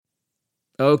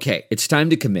Okay, it's time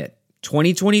to commit.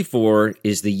 2024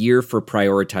 is the year for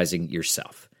prioritizing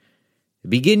yourself.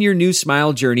 Begin your new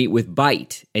smile journey with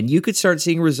Byte, and you could start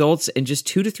seeing results in just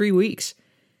 2 to 3 weeks.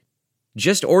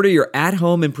 Just order your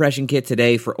at-home impression kit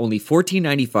today for only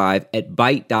 $14.95 at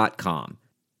Byte.com.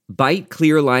 Byte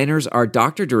clear liners are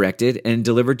doctor-directed and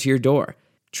delivered to your door.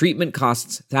 Treatment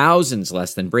costs thousands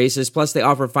less than braces, plus they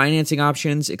offer financing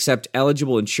options, accept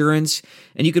eligible insurance,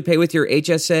 and you could pay with your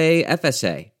HSA,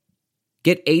 FSA.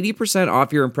 Get 80%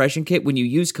 off your impression kit when you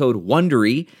use code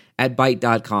WONDERY at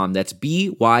Byte.com. That's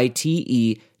BYTE.com.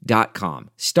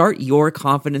 Start your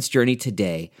confidence journey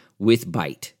today with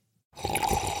Byte.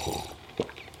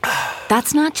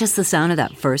 That's not just the sound of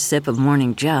that first sip of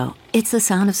Morning Joe. It's the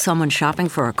sound of someone shopping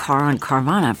for a car on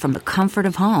Carvana from the comfort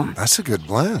of home. That's a good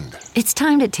blend. It's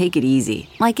time to take it easy,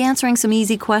 like answering some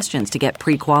easy questions to get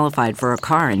pre-qualified for a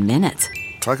car in minutes.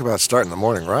 Talk about starting the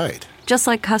morning right. Just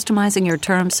like customizing your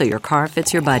terms so your car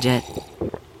fits your budget.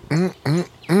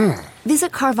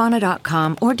 Visit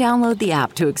Carvana.com or download the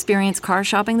app to experience car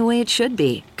shopping the way it should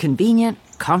be. Convenient,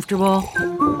 comfortable.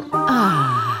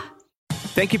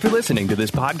 Thank you for listening to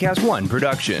this Podcast One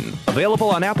production. Available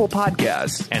on Apple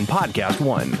Podcasts and Podcast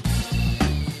One.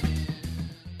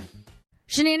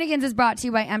 Shenanigans is brought to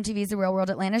you by MTV's The Real World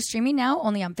Atlanta, streaming now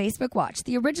only on Facebook Watch.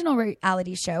 The original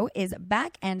reality show is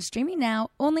back and streaming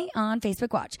now only on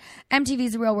Facebook Watch.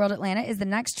 MTV's The Real World Atlanta is the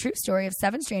next true story of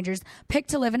 7 strangers picked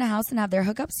to live in a house and have their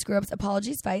hookups, screw-ups,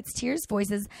 apologies, fights, tears,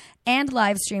 voices, and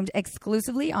live streamed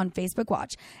exclusively on Facebook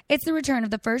Watch. It's the return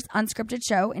of the first unscripted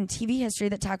show in TV history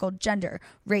that tackled gender,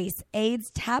 race,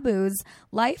 AIDS, taboos,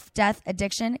 life, death,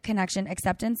 addiction, connection,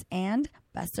 acceptance, and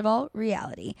best of all,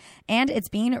 reality. And it's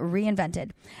being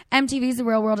reinvented. MTV's The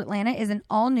Real World Atlanta is an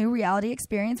all-new reality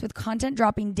experience with content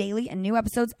dropping daily and new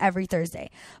episodes every Thursday.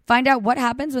 Find out what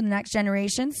happens when the next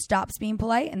generation stops being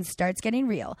polite and starts getting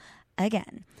real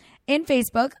again. In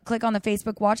Facebook, click on the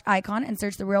Facebook Watch icon and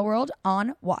search The Real World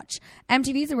on Watch.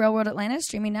 MTV's The Real World Atlanta is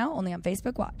streaming now only on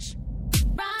Facebook Watch.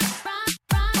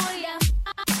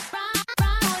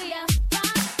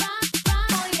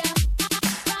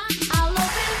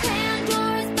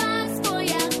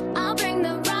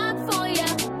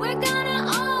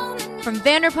 From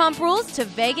Vanderpump Rules to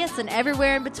Vegas and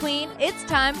everywhere in between, it's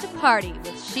time to party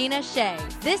with Sheena Shea.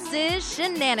 This is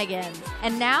Shenanigans.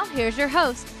 And now, here's your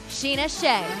host, Sheena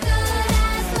Shea.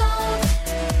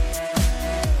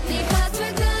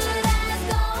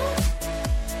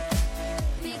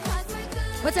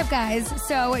 What's up, guys?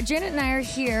 So Janet and I are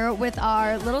here with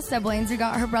our little siblings. We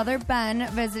got her brother Ben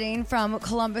visiting from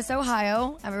Columbus,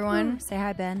 Ohio. Everyone, say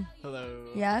hi, Ben. Hello.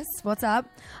 Yes, what's up?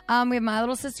 We have my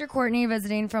little sister Courtney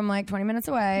visiting from like 20 minutes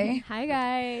away. Hi,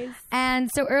 guys. And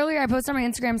so earlier I posted on my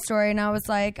Instagram story and I was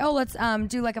like, oh, let's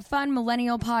do like a fun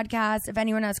millennial podcast if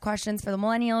anyone has questions for the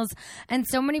millennials. And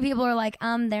so many people are like,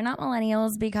 they're not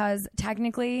millennials because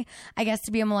technically, I guess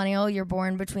to be a millennial, you're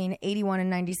born between 81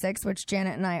 and 96, which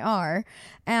Janet and I are.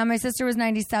 And my sister was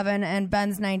 97 and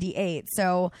Ben's 98.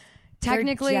 So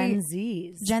technically, they're Gen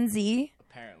Zs. Gen Z?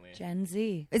 Apparently. Gen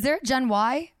Z. Is there a Gen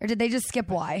Y or did they just skip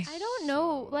Y? I don't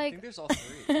know. I think there's all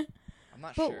 3. I'm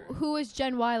not but sure. who was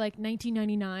Gen Y, like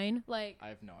 1999? Like, I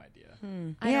have no idea.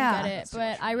 I Yeah. don't get it.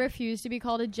 But I refuse to be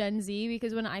called a Gen Z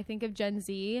because when I think of Gen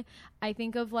Z, I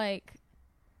think of like,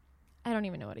 I don't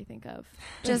even know what I think of.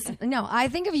 No, I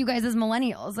think of you guys as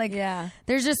millennials. Like,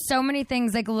 there's just so many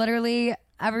things. Like, literally,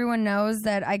 everyone knows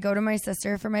that I go to my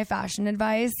sister for my fashion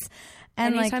advice.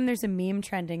 And anytime there's a meme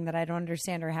trending that I don't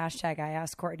understand or hashtag, I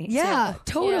ask Courtney. Yeah,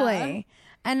 too. totally. Yeah.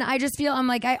 And I just feel, I'm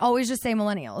like, I always just say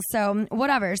millennials. So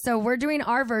whatever. So we're doing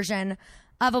our version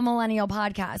of a millennial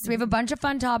podcast. We have a bunch of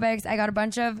fun topics. I got a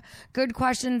bunch of good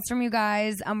questions from you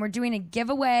guys. We're doing a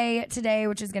giveaway today,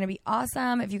 which is going to be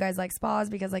awesome if you guys like spas,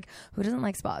 because like, who doesn't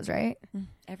like spas, right?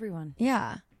 Everyone.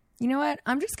 Yeah. You know what?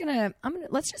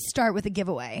 Let's just start with a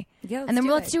giveaway. Yeah, and then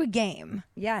let's do a game.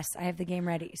 Yes, I have the game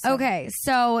ready. So. Okay,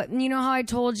 so you know how I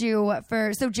told you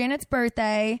so Janet's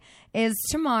birthday is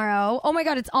tomorrow. Oh my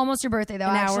God, it's almost your birthday though,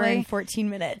 An actually. hour and 14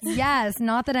 minutes. Yes,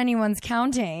 not that anyone's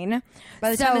counting. By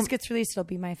the time this gets released, it'll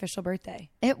be my official birthday.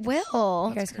 It will.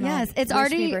 You guys can it's wish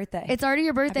already me birthday. It's already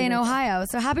your birthday in Ohio.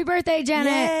 So happy birthday,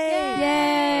 Janet.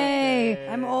 Yay!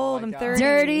 I'm old. I'm 30.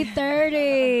 Dirty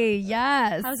 30.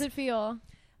 Yes. How does it feel?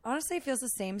 Honestly, it feels the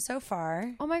same so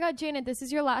far. Oh my God, Janet, this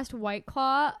is your last White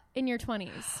Claw in your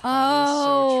 20s.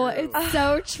 Oh, it's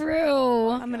so true.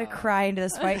 I'm going to cry into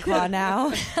this White Claw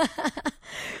now.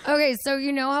 Okay, so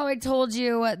you know how I told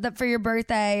you that for your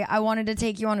birthday, I wanted to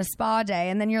take you on a spa day.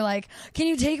 And then you're like, can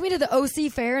you take me to the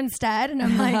OC fair instead? And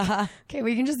I'm like, okay,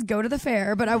 we can just go to the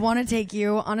fair, but I want to take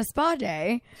you on a spa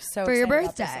day So for your excited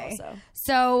about birthday. this also.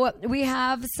 So we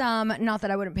have some, not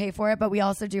that I wouldn't pay for it, but we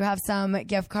also do have some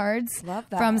gift cards Love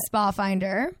that. from Spa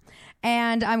Finder.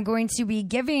 And I'm going to be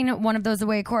giving one of those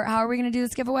away. Court, how are we going to do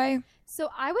this giveaway? So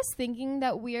I was thinking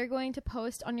that we are going to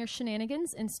post on your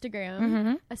Shenanigans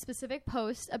Instagram a specific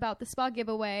post about the spa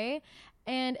giveaway.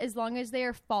 And as long as they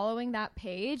are following that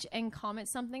page and comment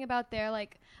something about their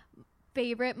like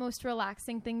favorite, most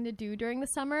relaxing thing to do during the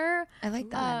summer. I like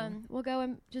that. We'll go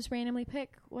and just randomly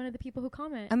pick one of the people who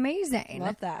comment. Amazing.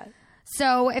 Love that.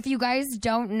 So if you guys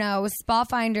don't know, Spa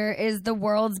Finder is the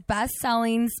world's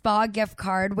best-selling spa gift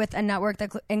card with a network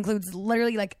that includes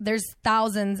literally like there's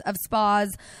thousands of spas,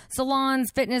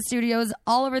 salons, fitness studios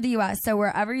all over the U.S. So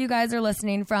wherever you guys are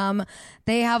listening from,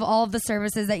 they have all of the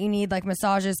services that you need like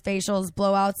massages, facials,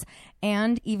 blowouts,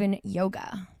 and even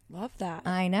yoga. Love that.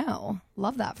 I know.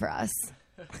 Love that for us.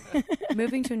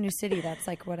 Moving to a new city, that's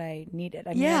like what I needed.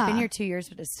 I mean, Yeah. I've been here 2 years,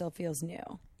 but it still feels new.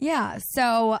 Yeah.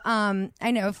 So I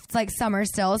know it's like summer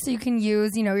still, so you can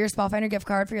use, you know, your Spa Finder gift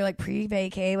card for your like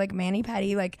pre-vacay, like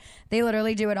mani-pedi. Like they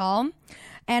literally do it all.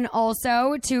 And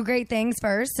also, two great things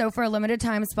first. So for a limited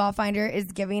time, Spa Finder is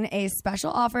giving a special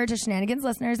offer to Shenanigans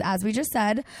listeners, as we just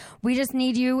said. We just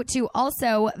need you to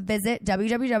also visit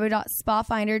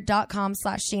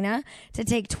www.spafinder.com/Sheena to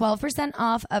take 12%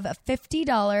 off of a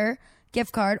 $50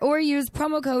 gift card, or use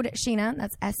promo code Sheena,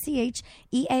 that's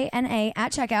SCHEANA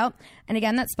at checkout. And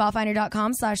again, that's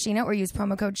spafinder.com/Sheena, or use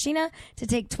promo code Sheena to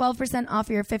take 12% off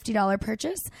your $50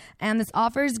 purchase. And this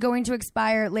offer is going to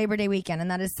expire Labor Day weekend,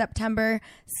 and that is September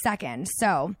 2nd.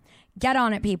 So get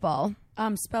on it, people.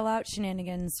 Spell out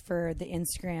Shenanigans for the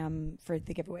Instagram for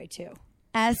the giveaway too.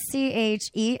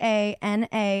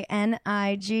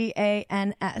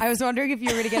 SCHEANANIGANS. I was wondering if you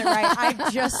were going to get it right. I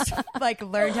just like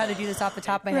learned how to do this off the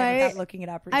top of my head without looking it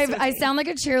up. I sound like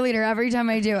a cheerleader every time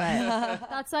I do it.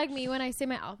 That's like me when I say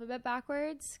my alphabet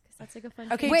backwards, because that's like a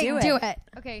fun Okay, thing. Wait, do it.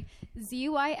 Okay,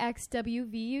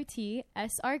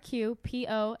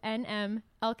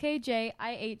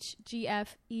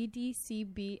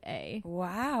 ZYXWVUTSRQPONMLKJIHGFEDCBA.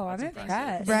 Wow, I'm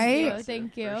impressed. Right?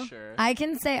 Thank you. For sure. I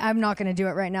can say, I'm not going to do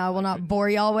it right now. I will not bore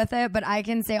y'all with it, but I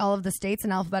can say all of the states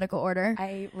in alphabetical order.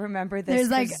 I remember this. There's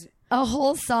like a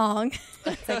whole song.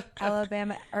 It's like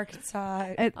Alabama,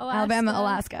 Arkansas. Alabama,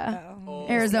 Alaska,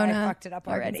 Arizona. I fucked it up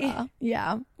Arkansas. already.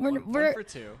 Yeah, we're One for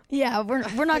two. yeah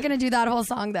we're not going to do that whole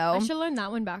song though. I should learn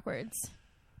that one backwards.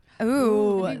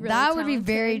 Ooh, That'd be really that would be talented.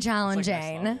 very It's like next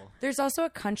challenging. level. There's also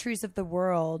a Countries of the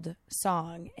World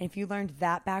song. And if you learned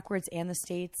that backwards and the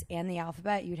states and the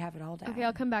alphabet, you'd have it all down. Okay,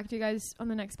 I'll come back to you guys on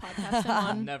the next podcast. I'm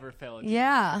on. Never fail it.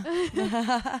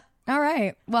 Yeah. All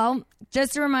right. Well,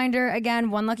 just a reminder again,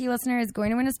 one lucky listener is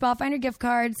going to win a Spa Finder gift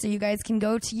card, so you guys can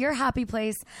go to your happy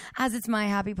place, as it's my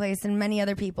happy place and many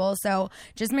other people. So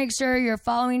just make sure you're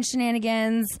following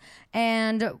Shenanigans.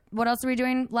 And what else are we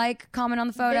doing? Like, comment on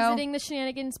the photo. Visiting the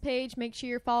Shenanigans page. Make sure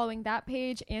you're following that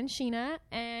page and Sheena,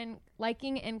 and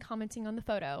liking and commenting on the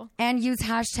photo. And use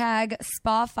hashtag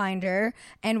Spa Finder,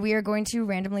 and we are going to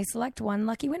randomly select one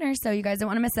lucky winner. So you guys don't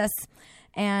want to miss this.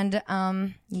 And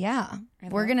yeah,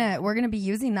 we're gonna be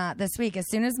using that this week as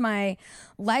soon as my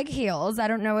leg heals. I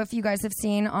don't know if you guys have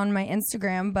seen on my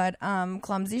Instagram, but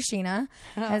Clumsy Sheena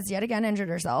has yet again injured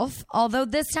herself. Although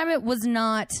this time it was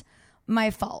not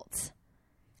my fault.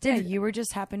 Yeah, you were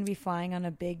just happened to be flying on a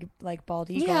big like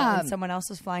bald eagle, Yeah. and someone else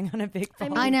was flying on a big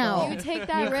bald I know. eagle. You take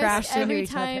that You risk crashed into every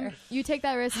each time. other. You take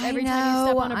that risk every time you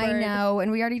step on a bird. I know,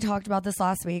 and we already talked about this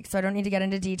last week, so I don't need to get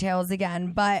into details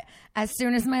again. But as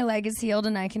soon as my leg is healed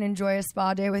and I can enjoy a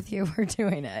spa day with you, we're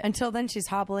doing it. Until then, she's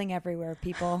hobbling everywhere,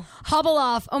 people. Hobble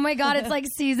off. Oh my God, it's like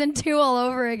season 2 all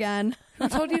over again. Who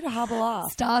told you to hobble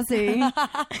off? Stassi.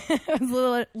 It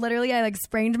was literally, I like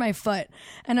sprained my foot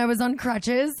and I was on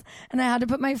crutches and I had to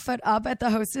put my foot up at the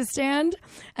hostess stand.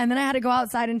 And then I had to go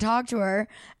outside and talk to her.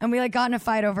 And we like got in a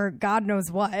fight over God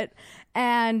knows what.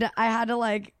 And I had to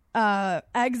like,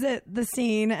 exit the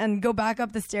scene and go back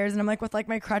up the stairs. And I'm like with like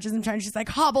my crutches and trying, she's like,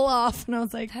 hobble off. And I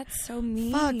was like, That's so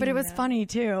mean. fuck, but it was funny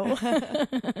too.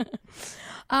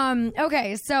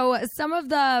 Okay, so some of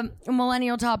the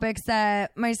millennial topics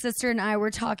that my sister and I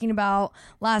were talking about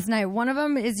last night, one of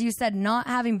them is you said not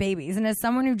having babies. And as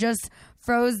someone who just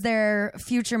froze their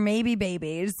future maybe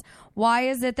babies, why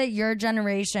is it that your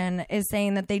generation is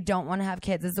saying that they don't want to have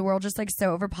kids? Is the world just like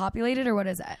so overpopulated, or what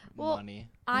is it? Well, Money.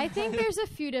 I think there's a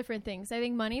few different things. I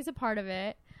think money's a part of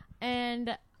it,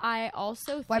 and I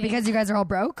also think Why? Because you guys are all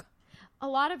broke? a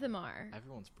lot of them are.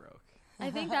 Everyone's broke. I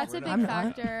think that's a We're big not.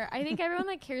 factor. I think everyone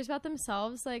like cares about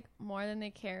themselves like more than they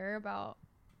care about.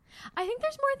 I think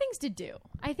there's more things to do.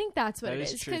 I think that's what That it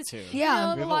is is. true, 'Cause, too. you Yeah.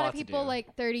 know, We a have lot a of lot to people do.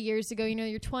 like 30 years ago, you know,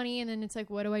 you're 20 and then it's like,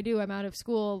 what do I do? I'm out of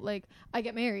school. Like, I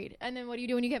get married. And then what do you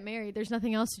do when you get married? There's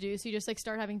nothing else to do. So you just like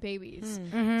start having babies.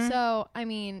 So, I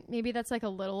mean, maybe that's like a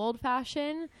little old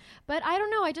fashioned. But I don't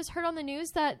know. I just heard on the news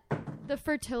that the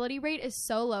fertility rate is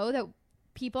so low that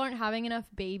people aren't having enough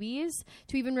babies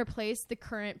to even replace the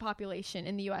current population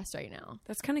in the U.S. right now.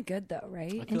 That's kind of good, though, right?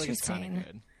 I feel like it's kind Interesting. of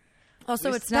good.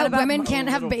 Also, it's That not about women can't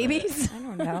have little bit. babies. I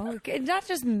don't know. It's not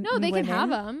just No, they can have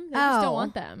them. They just Oh. don't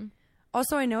want them.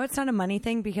 Also, I know it's not a money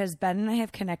thing because Ben and I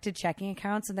have connected checking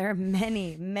accounts, and there are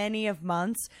many, many of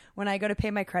months when I go to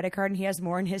pay my credit card and he has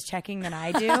more in his checking than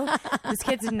I do. This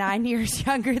kid's 9 years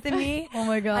younger than me. Oh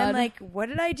my God. I'm like, what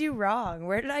did I do wrong?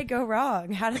 Where did I go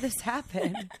wrong? How did this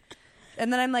happen?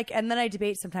 And then I'm like, and then I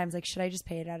debate sometimes, like, should I just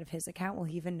pay it out of his account? Will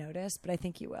he even notice? But I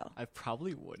think he will. I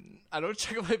probably wouldn't. I don't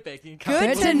check my banking account.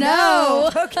 Good to know.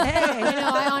 Okay. You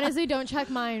know, I honestly don't check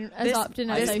mine as often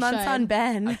as this I month's should. on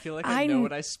Ben. I feel like I know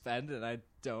what I spend, and I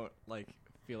don't like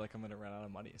feel like I'm gonna run out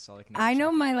of money. So like, I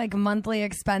know my like monthly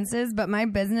expenses, but my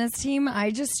business team, I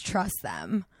just trust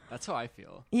them. That's how I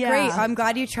feel. Yeah. Great. I'm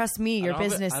glad you trust me, your don't have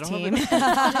business I don't team.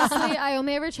 have Honestly, I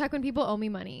only ever check when people owe me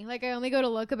money. Like, I only go to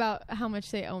look about how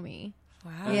much they owe me.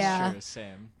 Wow. That's Yeah. true,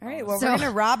 same. All right. Well, So- we're going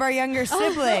to rob our younger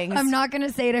siblings. I'm not going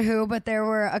to say to who, but there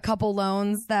were a couple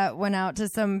loans that went out to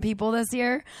some people this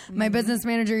year. My business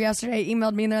manager yesterday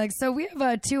emailed me and they're like, so we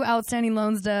have 2 outstanding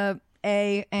loans to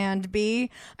A and B.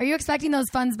 Are you expecting those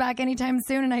funds back anytime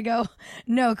soon? And I go,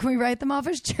 no, can we write them off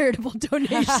as charitable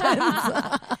donations?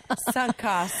 Sunk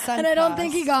costs. And I don't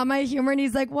think he got my humor. And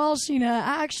he's like, well, Sheena,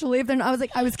 actually, if they're not, I was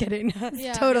like, I was kidding.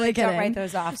 Yeah. Totally kidding. Don't write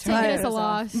those off. Take it as a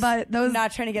loss. But I'm those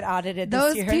not trying to get audited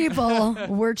those this year. people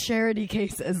were charity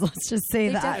cases. Let's just say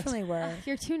They that. definitely were.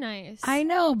 You're too nice. I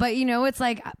know, but you know, it's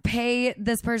like pay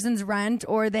this person's rent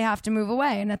or they have to move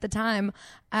away. And at the time,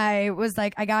 I was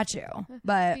like, I got you.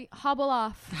 But Hobble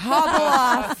off. Hobble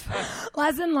off.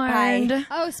 lesson learned.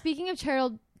 Oh, speaking of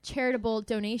charitable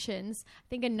donations, I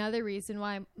think another reason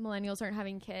why millennials aren't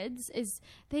having kids is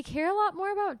they care a lot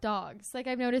more about dogs. Like,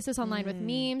 I've noticed this online with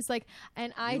memes. Like,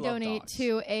 and I We love donate dogs.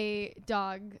 to a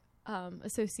dog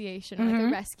association, or like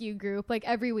a rescue group, like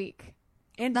every week.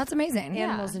 And That's amazing.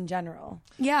 animals in general.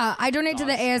 Yeah, I donate to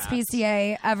the Dogs,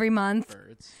 ASPCA every month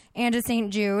Birds. and to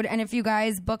St. Jude. And if you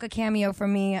guys book a cameo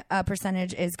from me, a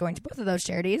percentage is going to both of those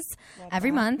charities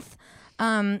every month.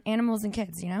 Animals and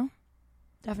kids, you know?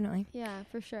 Definitely. Yeah,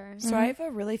 for sure. So I have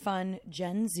a really fun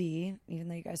Gen Z, even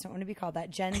though you guys don't want to be called that,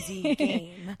 Gen Z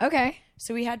game. Okay.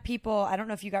 So we had people, I don't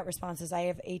know if you got responses. I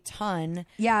have a ton.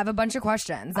 Yeah, I have a bunch of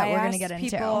questions that I we're going asked to get into.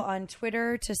 people on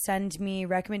Twitter to send me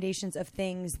recommendations of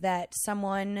things that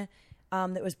someone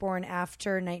that was born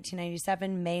after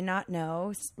 1997 may not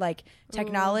know, like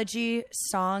technology,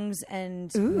 songs,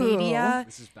 and media,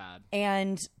 This is bad.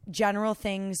 and general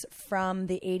things from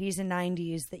the 80s and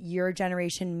 90s that your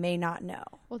generation may not know.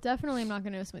 Well, definitely I'm not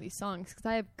going to know some of these songs because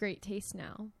I have great taste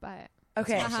now. But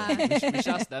Okay. We should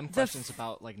ask them questions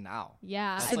about like now.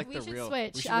 yeah, That's like we the should real.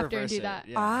 switch we should after and reverse do it. that.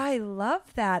 Yeah. I love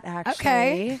that, actually.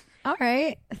 Okay. All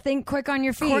right. Think quick on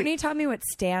your feet. Courtney taught me what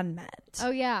stan meant.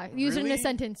 Oh yeah, use it in a Really?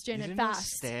 sentence, You Janet. didn't know Fast.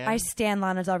 Stan? I stan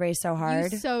Lana Del Rey so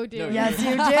hard. You so do. No, Yes,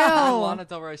 you do. Lana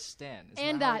Del Rey Stan. Isn't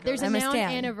And how that it there's goes? a I'm a noun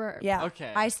stan. and a verb. Yeah.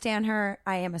 Okay. I stan her.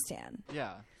 I am a stan.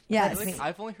 Yeah. Yes. I feel like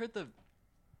I've only heard the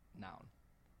noun.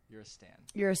 You're a stan.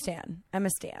 You're a stan. I'm a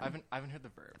stan. I haven't heard the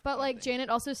verb. But I don't like think. Janet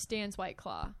also stands White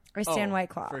Claw I stan Oh, White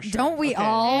Claw. for sure. Don't we Okay,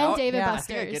 all? and Dave and Yeah. I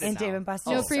think I Buster's. get it And now. Dave and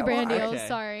Buster's. No free so brand hard. deals. Okay.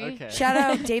 Sorry. Okay. Shout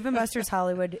out Dave and Buster's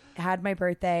Hollywood had my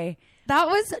birthday. That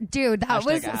was, dude, that Hashtag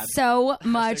was ad. so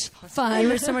much It fun.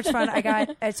 was so much fun. I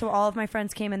got so all of my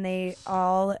friends came and they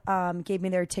all gave me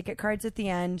their ticket cards at the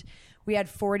end. We had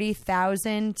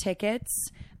 40,000 tickets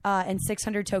and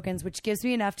 600 tokens, which gives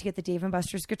me enough to get the Dave and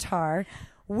Buster's guitar.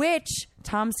 Which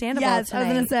Tom Sandoval Yes, I was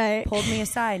gonna say. pulled me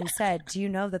aside and said, "Do you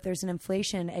know that there's an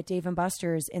inflation at Dave and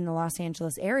Buster's in the Los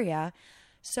Angeles area?"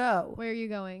 So Where are you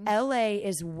going? LA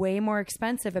is way more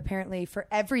expensive apparently for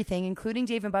everything, including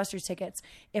Dave and Buster's tickets.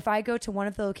 If I go to one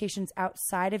of the locations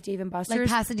outside of Dave and Like Buster's,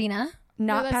 Pasadena?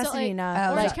 not No, that's not, like, Pasadena,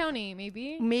 Oh, Orange like, County,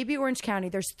 maybe. maybe Orange County.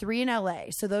 There's 3 in LA.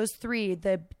 So those 3,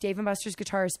 the Dave and Buster's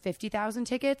guitar is 50,000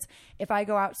 tickets. If I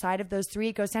go outside of those 3,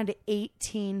 it goes down to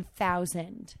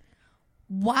 18,000.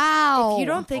 Wow. If you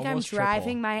don't think Almost I'm driving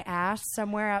triple. my ass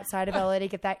somewhere outside of LA to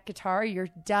get that guitar, you're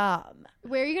dumb.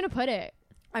 Where are you gonna put it?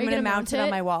 I'm going to mount it on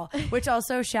my wall. Which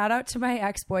also, shout out to my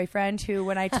ex-boyfriend who,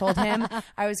 when I told him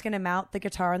I was going to mount the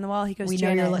guitar on the wall, he goes, We know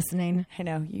Janet, you're listening. I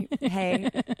know. Hey,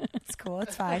 it's cool.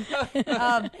 It's fine.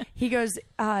 He goes,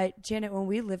 Janet, when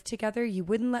we lived together, you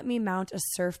wouldn't let me mount a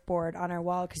surfboard on our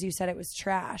wall because you said it was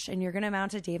trash. And you're going to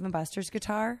mount a Dave & Buster's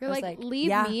guitar? You're like,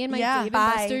 leave me in my Dave &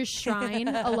 Buster's shrine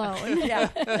alone. Yeah.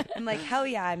 I'm like, hell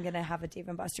yeah, I'm going to have a Dave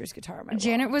 & Buster's guitar on my wall.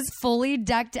 Janet was fully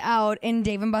decked out in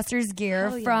Dave & Buster's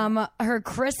gear from her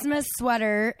Christmas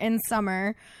sweater in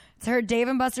summer to her Dave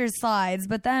 & Buster's slides.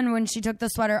 But then when she took the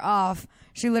sweater off,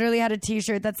 she literally had a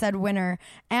t-shirt that said winner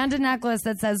and a necklace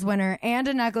that says winner and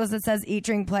a necklace that says eat,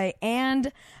 drink, play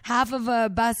and half of a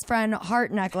best friend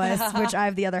heart necklace, which I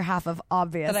have the other half of,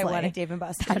 obviously. That I won at Dave &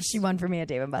 Buster's. That she won for me at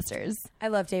Dave & Buster's. I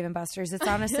love Dave & Buster's. It's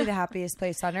honestly the happiest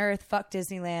place on earth. Fuck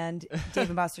Disneyland.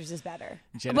 Dave & Buster's is better.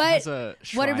 Janet But has a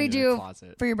what did shrine we in her do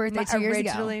closet. for your birthday 2 years ago?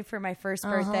 Originally, for my first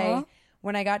birthday,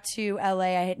 when I got to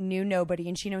LA, I knew nobody.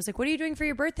 And Sheena was like, what are you doing for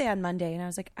your birthday on Monday? And I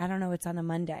was like, I don't know. It's on a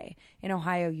Monday. In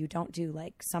Ohio, you don't do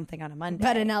like something on a Monday.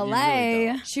 But in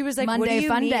LA, she was like, Monday what do you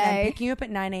fun mean? day. I'm picking you up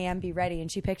at 9 a.m. Be ready.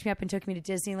 And she picked me up and took me to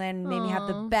Disneyland and made me have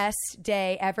the best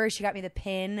day ever. She got me the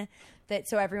pin that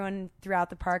so everyone throughout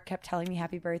the park kept telling me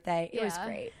happy birthday. It was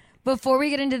great. Before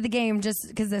we get into the game, just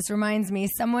because this reminds me,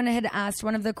 someone had asked,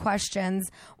 one of the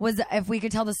questions was if we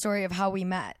could tell the story of how we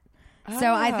met.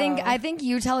 So I think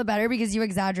you tell it better because you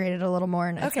exaggerated a little more,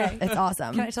 and it's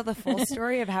awesome. Can I tell the full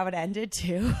story of how it ended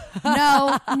too?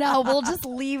 No, we'll just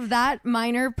leave that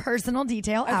minor personal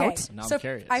detail out. Now So I'm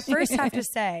curious. I first have to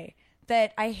say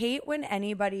that I hate when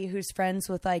anybody who's friends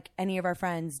with like any of our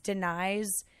friends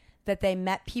denies that they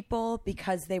met people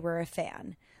because they were a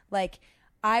fan. Like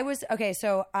I was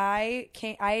so I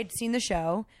had seen the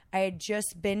show. I had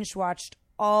just binge watched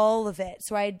all of it.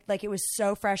 So I like, it was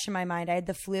so fresh in my mind. I had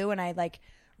the flu and I like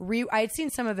I had seen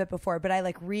some of it before, but I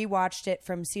like rewatched it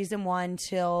from season 1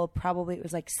 till probably it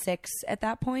was like 6 at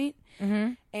that point.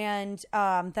 Mm-hmm. And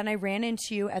then I ran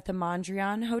into you at the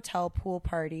Mondrian Hotel pool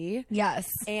party. Yes.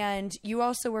 And you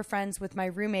also were friends with my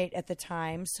roommate at the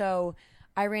time. So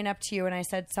I ran up to you and I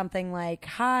said something like,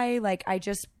 hi, like I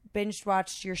just binge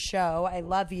watched your show. I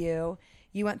love you.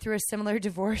 You went through a similar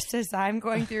divorce as I'm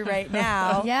going through right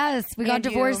now. Yes, we got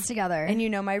divorced together. And you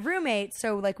know my roommate,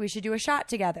 so like we should do a shot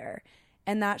together.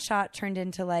 And that shot turned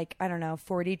into like, I don't know,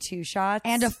 42 shots.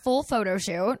 And a full photo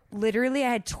shoot. Literally,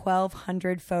 I had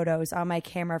 1,200 photos on my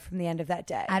camera from the end of that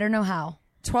day. I don't know how.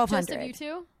 1,200. Just of you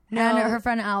two? No, And her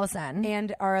friend Allison.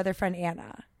 and our other friend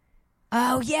Anna.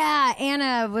 Oh, yeah.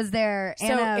 Anna was there. So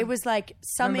Anna, it was like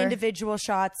some remember? individual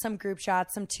shots, some group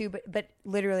shots, some two, but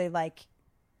literally like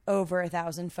over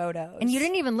 1,000 photos. And you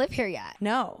didn't even live here yet.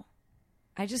 No.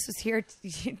 I just was here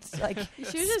like She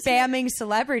was just spamming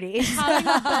celebrities. having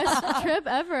the best trip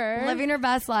ever. Living her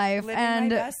best life. Living and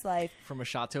my best life. From a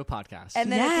shot to a podcast. And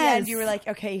then at the Yes. end, you were like,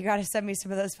 okay, you got to send me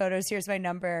some of those photos. Here's my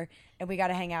number. And we got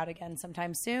to hang out again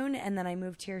sometime soon. And then I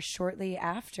moved here shortly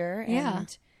after. And Yeah.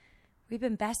 we've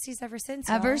been besties ever since.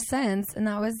 ever y'all. since. And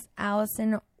that was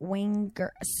Allison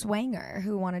Swanger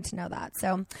who wanted to know that.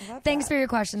 So thanks for your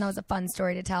question. That was a fun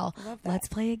story to tell. Let's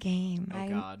play a game. Oh,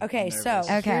 God. Okay, I'm so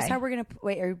nervous. here's how we're going to...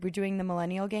 Wait, are we doing the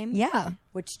millennial game? Yeah.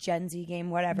 Which Gen Z game?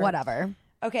 Whatever. Whatever.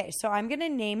 Okay, so I'm going to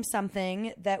name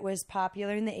something that was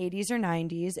popular in the 80s or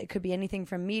 90s. It could be anything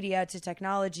from media to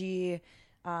technology,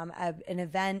 an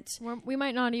event. We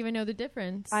might not even know the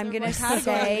difference. I'm of gonna what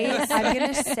category it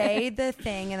is. say the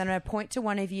thing, and then I'm gonna point to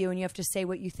one of you, and you have to say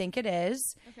what you think it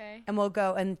is. Okay. And we'll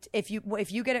go. And if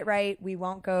you get it right, we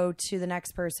won't go to the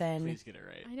next person. Please get it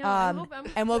right. I know. I hope I'm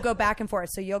And we'll go back and forth.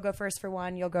 So you'll go first for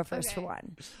one. You'll go first for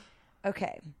one.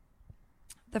 Okay.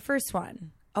 The first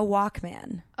one, a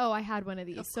Walkman. Oh, I had one of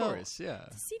these. Of so course, yeah.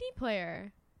 CD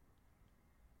player.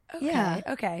 Okay. Yeah.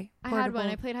 Okay. I had one. I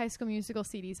Portable. played High School Musical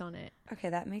CDs on it. Okay,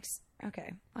 that makes.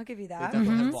 Okay, I'll give you They that.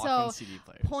 definitely have So, Walkman CD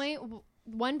players.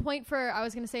 1 point for, I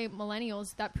was going to say millennials.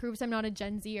 That proves I'm not a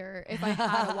Gen Zer if I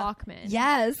had a Walkman.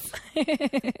 Yes.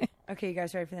 Okay, you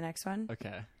guys ready for the next one?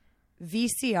 Okay.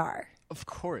 VCR. Of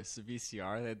course, the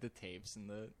VCR. They had the tapes and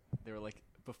they were like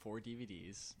before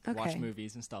DVDs. Okay. Watch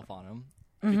movies and stuff on them.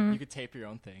 Mm-hmm. You could tape your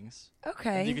own things.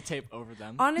 Okay. And you could tape over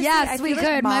them. Honestly, Yes, I feel we like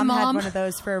could. My Mom had mom- one of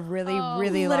those for a really,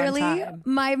 really long Literally, time.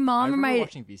 my mom I or remember my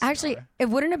watching VCR. actually, it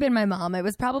wouldn't have been my mom. It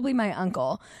was probably my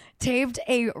uncle. Taped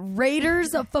a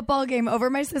Raiders football game over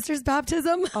my sister's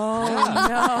baptism.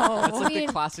 Oh That's like I mean,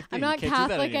 the classic thing. I'm not You can't do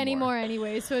that Catholic anymore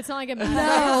anyway, so it's not like it matters.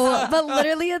 No, but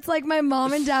literally, it's like my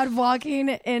mom and dad walking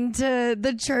into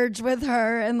the church with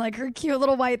her and like her cute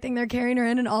little white thing they're carrying her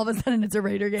in, and all of a sudden it's a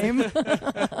Raider game.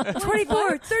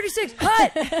 24, 36,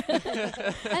 cut!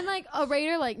 And like a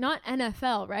Raider, like not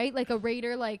NFL, right? Like a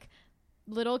Raider, like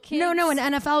little kids? No, an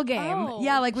NFL game. Oh,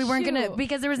 yeah, like we weren't going to, shoot.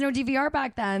 because there was no DVR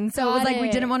back then. So it was Got like we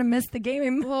it. didn't want to miss the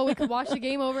game. Well, we could watch the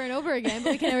game over and over again,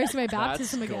 but we can never see my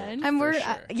baptism cool. again. And we're,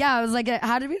 sure. I was like, it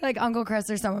had to be like Uncle Chris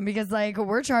or someone, because like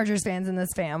we're Chargers fans in this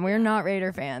fam. We're not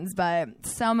Raider fans, but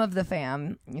some of the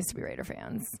fam used to be Raider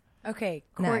fans. Okay,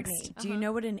 Courtney, Next. do you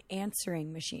know what an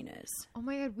answering machine is? Oh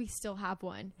my God, we still have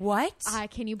one. What?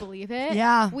 Can you believe it?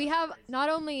 Yeah. We have not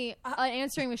only an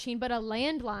answering machine, but a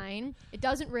landline. It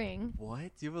doesn't ring.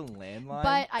 What? Do you have a landline?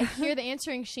 But I hear the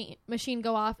answering machine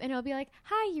go off, and it'll be like,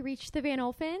 "Hi, you reached the Van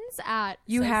Olfens at."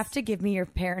 You have to give me your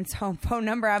parents' home phone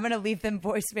number. I'm going to leave them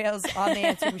voicemails on the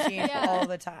answering machine all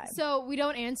the time. So we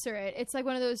don't answer it. It's like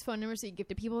one of those phone numbers that you give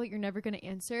to people that you're never going to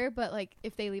answer. But like,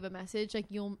 if they leave a message, like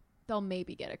they'll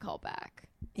maybe get a call back.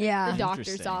 Yeah. The doctor's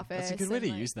Interesting. office. That's a good way and,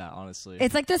 to like, use that, honestly.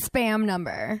 It's like the spam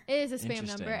number. It is a spam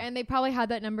Interesting. number, and they probably had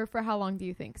that number for how long do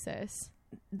you think, sis?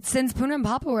 Since Puna and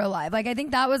Papa were alive. Like, I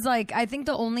think that was like, I think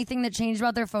the only thing that changed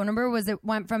about their phone number was it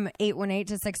went from 818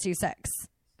 to 626.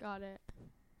 Got it.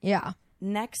 Yeah.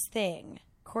 Next thing,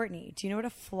 Courtney, do you know what a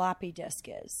floppy disk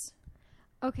is?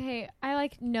 Okay, I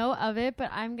like know of it,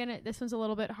 but this one's a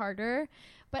little bit harder.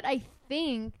 But I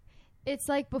think it's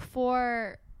like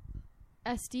before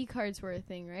SD cards were a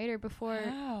thing, right? Or before,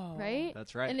 right?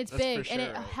 That's right. And it's That's big, for and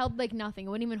it sure. held like nothing. It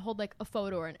wouldn't even hold like a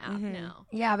photo or an app now.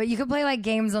 Yeah, but you could play like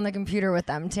games on the computer with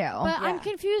them too. But I'm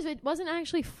confused. It wasn't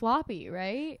actually floppy,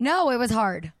 right? No, it was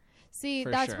hard. See,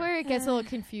 For that's sure. where it gets a little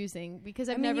confusing because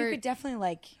I've I mean, never. you could definitely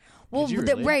like... Well, Did you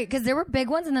really? right, because there were big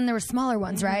ones and then there were smaller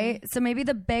ones, right? So maybe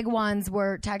the big ones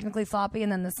were technically floppy, and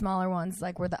then the smaller ones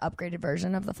like were the upgraded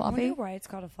version of the I floppy. wonder why it's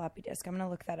called a floppy disk. I'm going to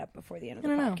look that up before the end of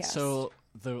the I don't know. podcast. So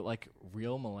the like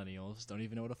real millennials don't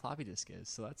even know what a floppy disk is.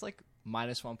 So that's like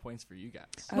 -1 points for you guys.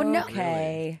 Well, no-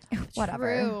 Okay.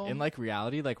 Whatever. True. In like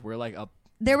reality, like we're like up.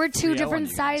 There were 2 3-0 on different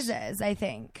you guys. sizes, I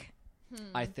think.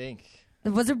 I think. It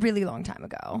was a really long time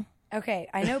ago. Okay,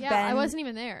 I know yeah, Ben... I wasn't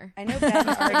even there. I know Ben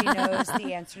already knows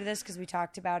the answer to this because we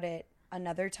talked about it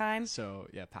another time. So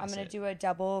yeah, pass I'm going it. to do a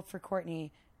double for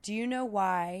Courtney. Do you know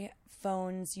why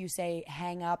phones you say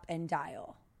hang up and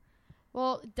dial?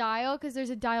 Well, dial because there's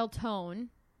a dial tone,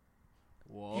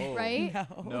 Whoa. right?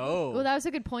 No. Well, that was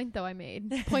a good point though. I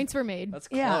made points were made. That's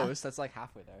Yeah. close. That's like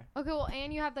halfway there. Okay, well,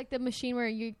 and you have like the machine where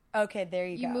you Okay, there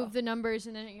you go. move the numbers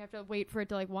and then you have to wait for it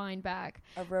to like wind back.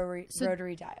 A rotary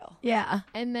dial. Yeah.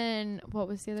 And then what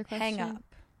was the other question? Hang up.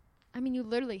 I mean, you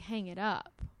literally hang it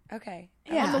up Okay.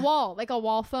 Yeah. on the wall, like a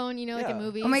wall phone. You know, like Yeah. in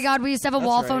movies. Oh my God, we used to have a That's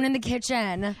wall right. phone in the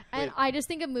kitchen. And I just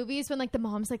think of movies when like the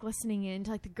mom's like listening in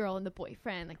to like the girl and the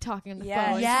boyfriend like talking on the Yes. phone.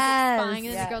 And she's, Yes. like, spying,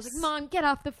 and then the girl's Yes. like, "Mom, get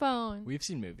off the phone." We've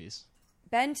seen movies.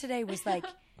 Ben today was like,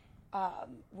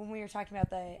 when we were talking about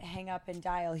the hang up and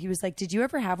dial, he was like, did you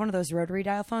ever have one of those rotary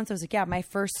dial phones? I was like, yeah, my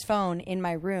first phone in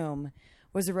my room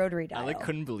was a rotary dial. I like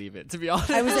couldn't believe it, to be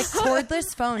honest. I was like,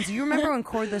 cordless phones. Do you remember when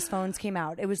cordless phones came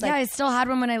out? It was like, Yeah, I still had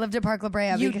one when I lived at Park La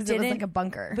Brea you because it was didn't- like a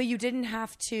bunker. But you didn't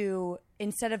have to,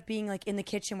 instead of being like in the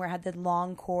kitchen where it had the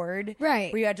long cord,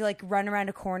 Right. where you had to like run around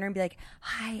a corner and be like,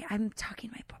 hi, I'm talking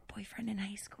to my boyfriend in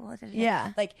high school.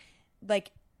 Yeah.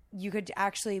 Like you could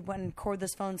actually, when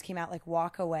cordless phones came out, like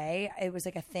walk away. It was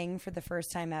like a thing for the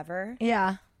first time ever.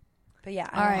 Yeah. But yeah,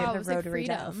 All I right. have Oh, it the was like rotary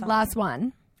dial freedom. phone. Last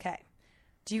one. Okay.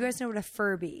 Do you guys know what a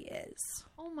Furby is?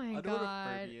 Oh my I know what a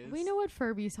god, Furby is. we know what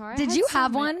Furbies are. I Did had you so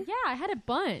have many- one? Yeah, I had a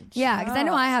bunch. Yeah, because I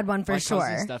know I had one for My sure.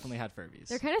 cousins definitely had Furbies.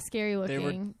 They're kind of scary They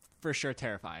looking. were for sure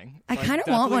terrifying. I kinda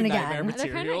want one definitely again. nightmare They're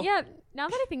kind material. of yeah. Now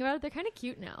that I think about it, they're kind of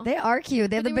cute now. They are cute.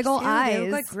 They have But the they big were old cute. eyes. They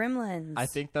look like gremlins. I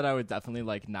think that I would definitely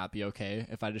like not be okay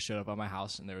if I just showed up at my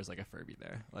house and there was like a Furby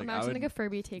there. Like I Imagine would, like a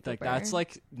Furby takeover. like that's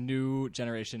like new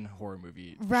generation horror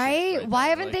movie. shit right? Why there.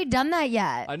 haven't Like, they done that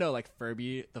yet? I know, like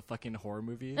Furby, the fucking horror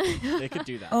movie. They could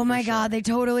do that. Oh for my sure. God, they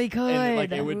totally could. And,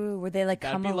 like, it would. Ooh, would they like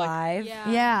that'd come be, like- alive?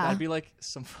 Yeah. yeah. That'd be like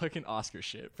some fucking Oscar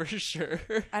shit for sure.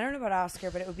 I don't know about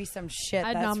Oscar, but it would be some shit.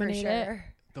 I'd that's nominate for it. sure.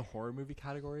 The horror movie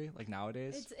category, like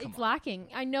nowadays. Come It's on. lacking.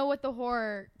 I know what the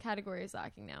horror category is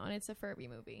lacking now, and it's a Furby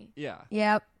movie. Yeah.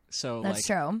 Yep. So That's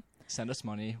like, true. send us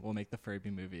money. We'll make the Furby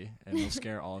movie, and we'll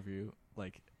scare all of you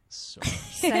like so.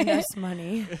 Send us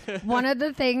money. One of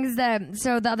the things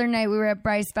so the other night we were at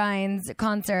Bryce Vine's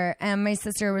concert and my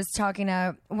sister was talking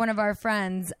to one of our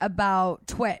friends about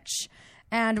Twitch.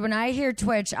 And when I hear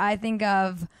Twitch, I think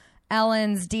of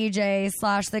Ellen's DJ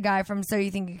 / the guy from So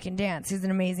You Think You Can Dance, who's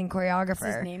an amazing choreographer.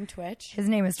 Is his name Twitch? His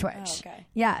name is Twitch. Oh, okay.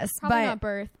 Yes, Probably but not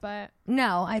Birth, but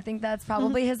no, I think that's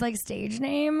probably his like stage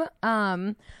name.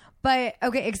 But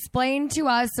okay, explain to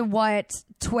us what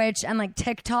Twitch and like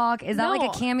TikTok is. That like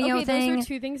a cameo okay, thing? Those were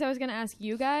two things I was going to ask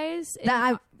you guys.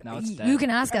 That Now it's dead. You can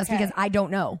ask us because I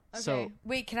don't know. Okay. So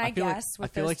wait, can I feel guess? I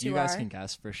What feel those like you two guys are? can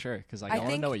guess for sure because I I want to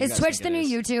think- know what you Is guys Twitch think the new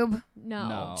it is. YouTube?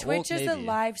 No. Twitch Well, is a maybe.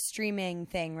 live streaming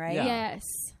thing, right? Yeah. Yes.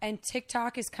 And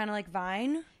TikTok is kind of like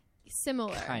Vine.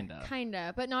 Similar.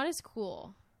 Kinda. But not as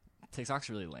cool. TikTok's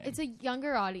really lame. It's a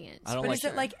younger audience. I don't But like is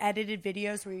it like edited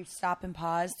videos where you stop and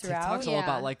pause throughout? TikTok's all Yeah.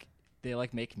 about like they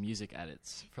like make music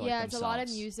edits for like yeah, themselves. it's a lot of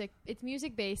music. It's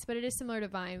music based, but it is similar to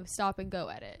Vine, stop and go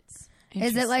edits.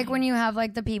 Is it like when you have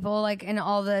like the people like in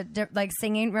all the like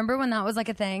singing? Remember when that was like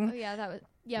a Oh thing? yeah, that was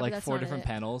but like that's 4 not different it.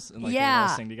 panels and like Yeah.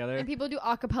 they all sing together. And people do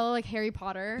acapella like Harry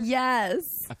Potter. Yes.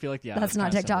 I feel like That's not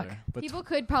kinda TikTok. similar. But People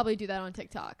could probably do that on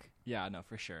TikTok. yeah, no,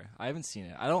 for sure. I haven't seen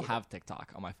it. I don't have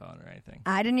TikTok on my phone or anything.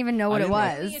 I didn't even know what it didn't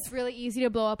know. was. It's really easy to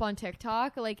blow up on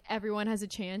TikTok. Like everyone has a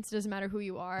chance. It doesn't matter who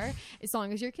you are. As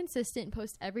long as you're consistent and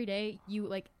post every day, you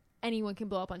like anyone can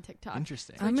blow up on TikTok.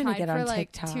 Interesting. So I I'm gonna tried get for on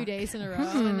like TikTok. 2 days in a row,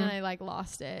 and then I like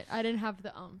lost it. I didn't have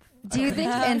the Do you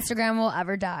think Instagram will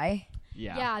ever die?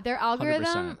 Yeah, their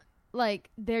algorithm 100%. like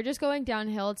they're just going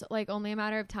downhill. It's like only a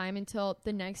matter of time until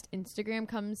the next Instagram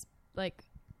comes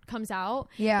out.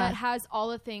 Yeah. That has all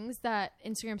the things that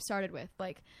Instagram started with,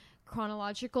 like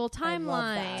chronological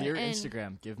timeline. Dear and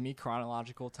Instagram, give me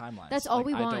chronological timelines. That's all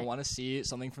we I want. don't want to see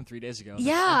something from 3 days ago. that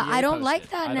Yeah, NBA I don't like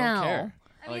posted. that I now. don't care.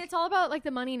 I mean, Like, it's all about like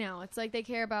the money now. It's like they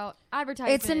care about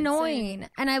advertisements. It's annoying.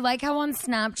 And I like how on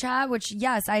Snapchat, which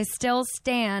yes, I still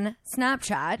stan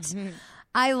Snapchat.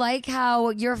 I like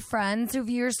how your friends who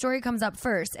view your story comes up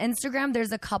first. Instagram,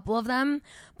 there's a couple of them,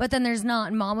 but then there's not.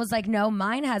 And Mom was like, no,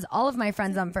 mine has all of my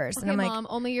friends on first. Okay, and I'm like, Mom,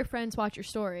 only your friends watch your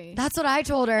story. that's what I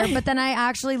told her. But then I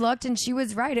actually looked and she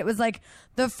was right. It was like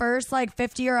the first like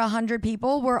 50 or 100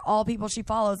 people were all people she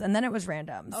follows. And then it was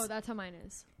randoms. Oh, that's how mine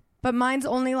is. But mine's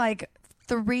only like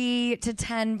 3 to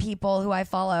 10 people who I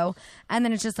follow. And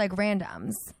then it's just like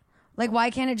randoms. Like, why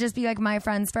can't it just be like my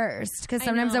friends first? Because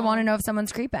sometimes I know. want to know if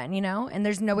someone's creeping, you know? And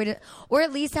there's no way to, or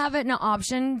at least have it in an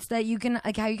option so that you can,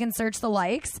 like, how you can search the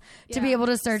likes to be Yeah. able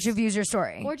to search who views your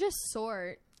story. Or just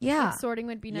sort. Yeah. Like, sorting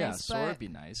would be yeah, nice. sort but would be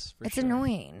nice. For It's sure.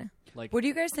 annoying. Like, What do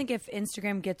you guys think if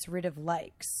Instagram gets rid of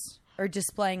likes or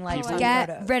displaying likes on Get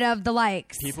photos? rid of the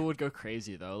likes. people would go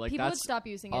crazy though. Like people would that's stop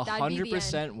using it. That'd be the end.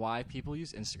 100% why people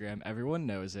use Instagram. Everyone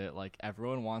knows it. Like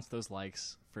everyone wants those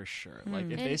likes for sure. Like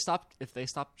if they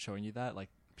stopped showing you that, like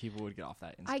people would get off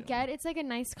that instantly. I get it's like a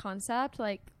nice concept.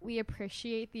 Like we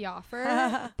appreciate the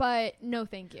offer, but no,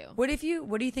 thank you. What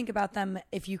do you think about them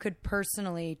if you could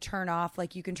personally turn off,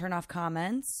 like you can turn off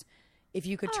comments, if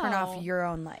you could turn Oh. off your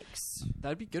own likes?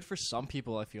 That'd be good for some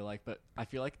people, I feel like, but I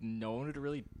feel like no one would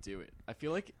really do it. I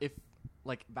feel like if,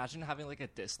 like, imagine having like a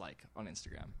dislike on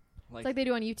Instagram. It's like they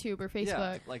do on YouTube or Facebook.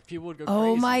 Yeah, like people would go Oh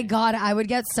crazy. my God, I would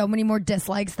get so many more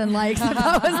dislikes than likes if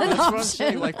that was an That's what I'm saying.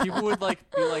 option. Like people would like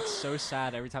be like so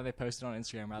sad every time they posted on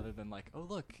Instagram rather than like, oh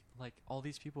look, like all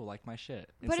these people like my shit.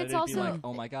 Instead it's it'd be also- like,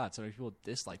 oh my God, so many people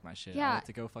dislike my shit. Yeah. I have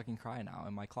to go fucking cry now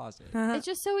in my closet. It's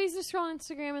just so easy to scroll on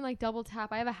Instagram and like double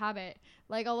tap. I have a habit.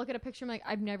 Like I'll look at a picture. I'm like,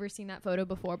 I've never seen that photo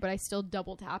before, but I still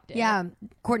double tapped it. Yeah,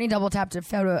 Courtney double tapped a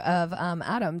photo of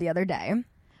Adam the other day.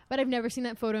 But I've never seen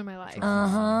that photo in my life.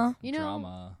 You know,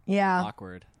 Drama. Yeah.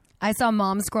 Awkward. I saw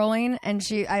Mom scrolling and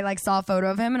I like saw a photo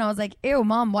of him and I was like, ew,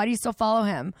 Mom, why do you still follow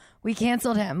him? We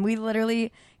canceled him. We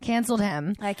literally canceled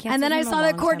him. I canceled and then I him a saw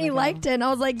that long Courtney time ago. liked it and I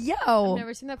was like, I've yo.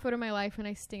 never seen that photo in my life, and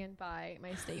I stand by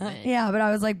my statement. Yeah, but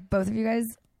I was like, both of you guys,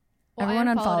 Well, I everyone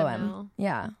unfollowed unfollow him him. now.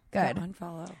 Yeah, good.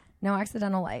 Unfollow. No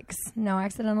accidental likes. No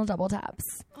accidental double taps.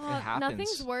 Oh, happens.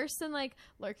 nothing's worse than like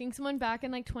lurking someone back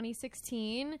in like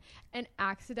 2016 and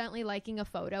accidentally liking a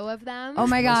photo of them. Oh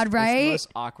my God, It's the right? most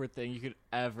awkward thing you could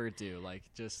ever do. Like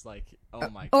just like, oh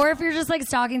my God. Or if you're just like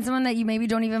stalking someone that you maybe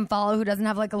don't even follow who doesn't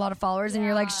have like a lot of followers and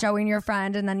you're like showing your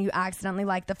friend and then you accidentally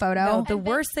like the photo. No, the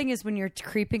worst thing is when you're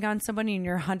creeping on somebody and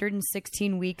you're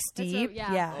 116 weeks That's deep. what-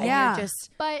 yeah. And Yeah. you're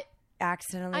just But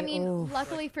accidentally. I mean, oof.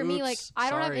 luckily for me, like oops,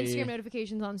 I don't have sorry. Instagram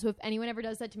notifications on, so if anyone ever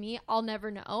does that to me, I'll never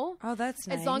know. Oh, that's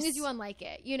nice. As long as you unlike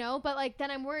it, you know. But like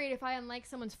then I'm worried if I unlike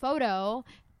someone's photo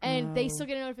and they still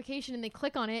get a notification and they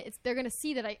click on it, they're gonna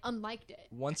see that I unliked it.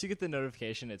 Once you get the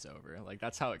notification, it's over. Like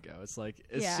that's how it goes. Like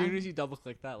as Yeah. soon as you double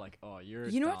click that, like oh, you're.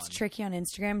 You know what's done. tricky on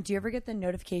Instagram? Do you ever get the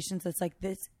notifications that's like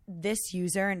this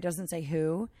user and it doesn't say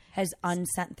who has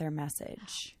unsent their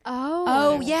message?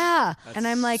 Oh yeah. And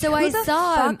I'm like, So who I the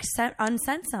saw- fuck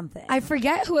unsent something? I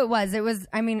forget who it was. It was,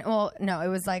 I mean, well, no, it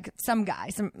was like some guy,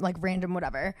 some like random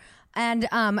whatever. And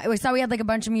we saw we had like a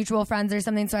bunch of mutual friends or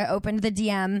something. So I opened the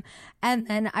DM and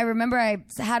then I remember I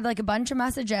had like a bunch of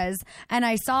messages and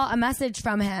I saw a message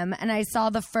from him and I saw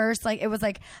the first, like, it was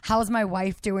like, how's my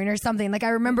wife doing or something? Like I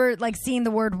remember like seeing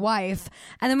the word wife.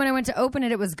 And then when I went to open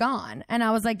it, it was gone. And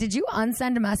I was like, did you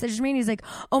unsend a message to me? And he's like,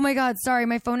 oh my God, sorry.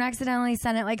 My phone accidentally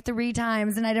sent it like 3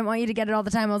 times and I didn't want you to get it all the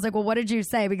time. I was like, well, what did you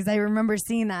say? Because I remember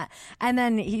seeing that. And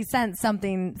then he sent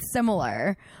something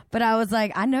similar. But I was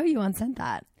like, I know you unsent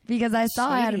that because I saw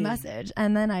I had a message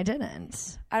and then I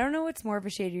didn't. I don't know what's more of a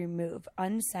shady move,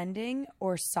 unsending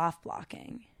or soft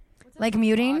blocking. Like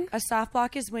muting? A soft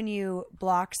block is when you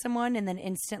block someone and then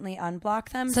instantly unblock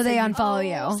them. So they unfollow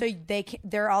you. So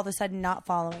they're all of a sudden not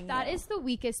following That you. is the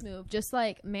weakest move. Just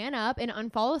like man up and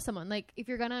unfollow someone. Like if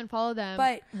you're gonna unfollow them.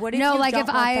 But what if No, you like don't if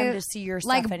want I them to see your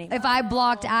like stuff anymore? if I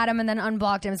blocked Adam and then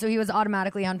unblocked him, so he was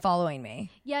automatically unfollowing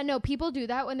me. Yeah, no, people do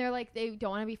that when they're like they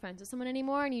don't want to be friends with someone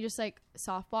anymore, and you just like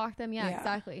soft block them. Yeah,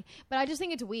 exactly. But I just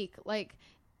think it's weak. Like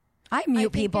I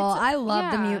mute people. I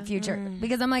love the yeah. mute feature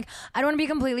because I'm like, I don't want to be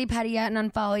completely petty yet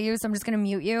and unfollow you, so I'm just going to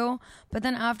mute you. But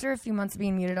then after a few months of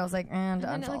being muted, I was like, and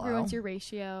then it like unfollow. ruins your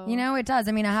ratio. You know, it does.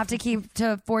 I mean, I have to keep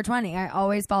to 420. I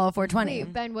always follow 420.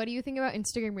 Wait, Ben, what do you think about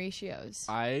Instagram ratios?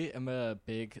 I am a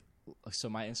big. So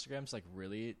my Instagram's like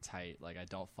really tight. Like I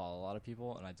don't follow a lot of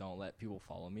people, and I don't let people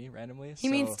follow me randomly. He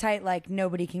means tight, like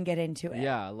nobody can get into it.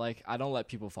 Yeah, like I don't let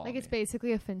people follow Like me. it's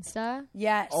basically a Finsta.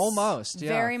 Yes. Almost, yeah,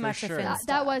 Very for much sure. a Finsta.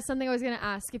 That was something I was gonna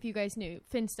ask if you guys knew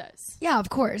Finstas. Yeah, of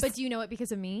course. But do you know it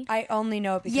because of me? I only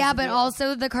know it because Yeah, of but you.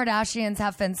 also the Kardashians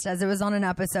have Finstas. It was on an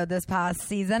episode this past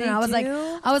season, and I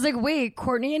was like, wait,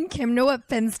 Courtney and Kim know what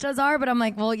Finstas are, but I'm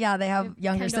like, well, yeah, they have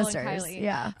younger Kendall sisters. and Kylie.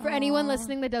 Yeah. For anyone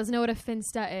listening that doesn't know what a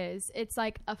Finsta is, it's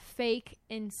like a fake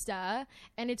Insta,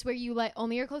 and it's where you let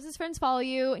only your closest friends follow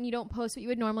you, and you don't post what you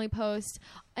would normally post.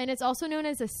 And it's also known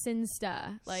as a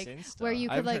Sinsta, like Sinsta? where you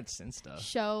could I've like heard Sinsta.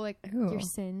 show like Ooh. your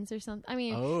sins or something. I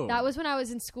mean, Oh. that was when I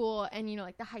was in school, and you know,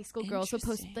 like the high school girls would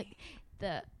post like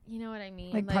the, you know what I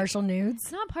mean, Like partial nudes?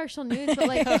 It's not partial nudes, but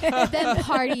like them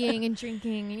partying and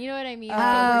drinking, and you know what I mean.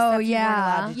 Oh,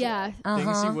 yeah. Yeah.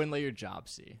 Things you wouldn't let your job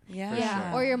see. Yeah. for Yeah,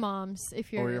 sure. or your moms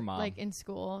if you're Or your mom. like in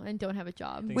school and don't have a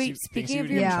job. Things Wait, you- things speaking you of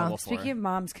would get in your- trouble for. Speaking of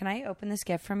moms, can I open this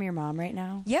gift from your mom right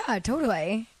now? Yeah,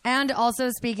 totally. And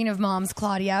also, speaking of moms,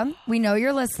 Claudia, we know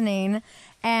you're listening.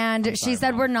 And she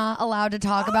said we're not allowed to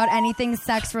talk about anything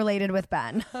sex related with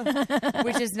Ben.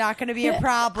 Which is not going to be a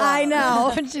problem. I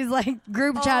know. And she's like,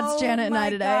 group chats Janet and I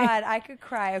today. Oh my God, I could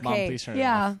cry. Okay. Mom, please turn it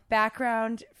Yeah. off.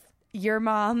 Background, your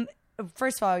mom,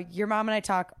 first of all, your mom and I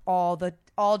talk all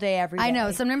day, every day. I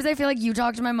know. Sometimes I feel like you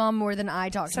talk to my mom more than I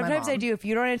talk to my mom. Sometimes I do. If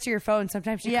you don't answer your phone,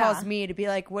 sometimes she Yeah. calls me to be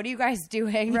like, what are you guys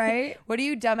doing? Right? What are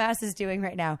you dumbasses doing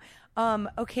right now?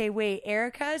 Okay, wait.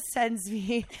 Erica sends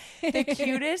me the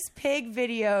cutest pig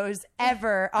videos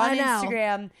ever on I know.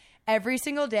 Instagram every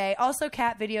single day. Also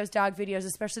cat videos, dog videos,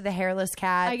 especially the hairless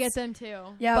cats. I get them too.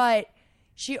 Yep. But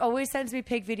she always sends me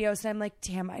pig videos, and I'm like,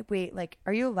 damn, like,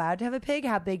 are you allowed to have a pig?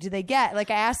 How big do they get? Like,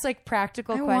 I asked, like,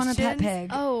 practical I questions. want a pet pig.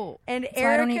 Oh, And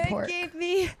why I don't eat Erica pork. gave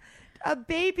me a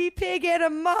baby pig and a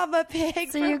mama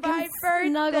pig So for you can my birthday.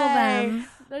 snuggle them.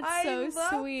 that's I so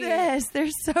love sweet. this. They're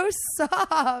so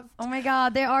soft. Oh my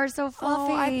God, they are so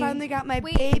fluffy. Oh, I finally got my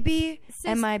Wait, baby sis,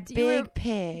 and my do you big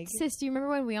pig. Sis, do you remember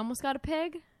when we almost got a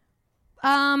pig?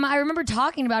 I remember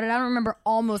talking about it. I don't remember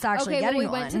almost actually Okay, well, getting we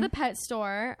one. went to the pet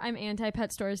store. I'm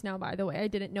anti-pet stores now, by the way. I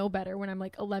didn't know better when I'm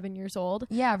like 11 years old.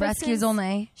 Yeah, But rescues since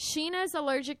only. Sheena's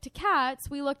allergic to cats,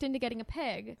 we looked into getting a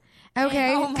pig.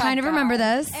 Okay, Oh my kind of remember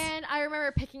God. this. And I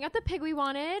remember picking out the pig we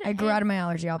wanted. I grew and out of my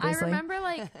allergy, obviously. I remember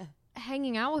like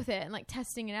hanging out with it and like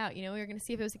testing it out. You know, we were going to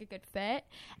see if it was like a good fit.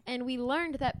 And we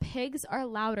learned that pigs are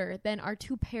louder than our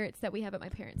 2 parrots that we have at my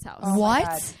parents' house. Oh my What?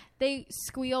 God. They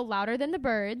squeal louder than the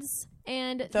birds.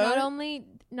 And Those-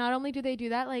 not only do they do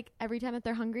that like every time that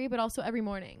they're hungry, but also every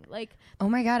morning. Like, Oh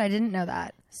my God, I didn't know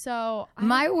that. so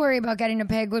My worry about getting a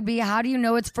pig would be, how do you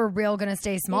know it's for real going to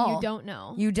stay small? you don't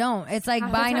know. You don't. It's like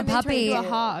Half the buying a time they turn puppy into a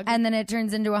hog. and then it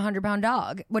turns into a 100-pound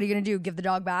dog. What are you going to do? Give the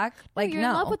dog back? Like, You're no.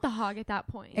 in love with the hog at that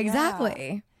point.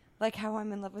 Exactly. Like how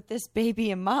I'm in love with this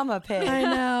baby and mama pig. I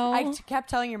know. I kept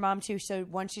telling your mom too. So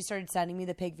once she started sending me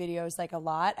the pig videos like a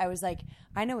lot, I was like,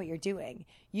 I know what you're doing.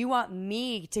 You want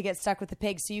me to get stuck with the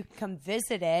pig so you can come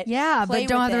visit it. Yeah, play but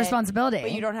don't with have the it, responsibility.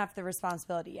 But you don't have the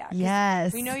responsibility. Yeah. 'Cause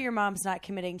Yes. We know your mom's not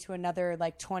committing to another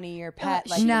like 20-year pet.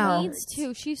 Like She No. needs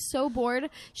to. She's so bored.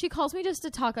 She calls me just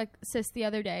to talk, like sis the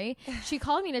other day. She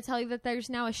called me to tell you that there's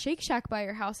now a Shake Shack by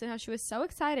your house and how she was so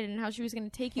excited and how she was going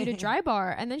to take you to Dry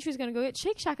Bar and then she was going to go get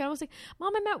Shake Shack. And I was like,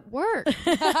 Mom, I'm at work.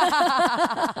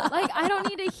 Like, I don't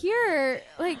need to hear,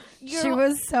 like, She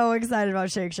was so excited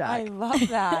about Shake Shack. I love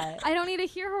that. I don't need to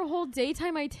hear her whole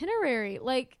daytime itinerary.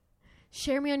 Like,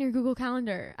 share me on your Google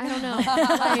Calendar. I don't know. Like,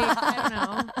 I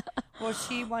don't know. Well,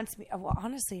 she wants me. Well,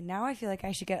 honestly, now I feel like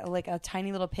I should get like a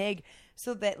tiny little pig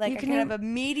so that like I can have a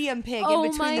medium pig in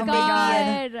between the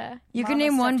baby and you can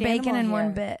name one bacon and here.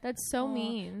 one bit. That's so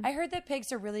mean. I heard that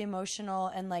pigs are really emotional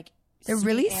and like they're sweet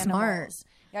really animals. smart.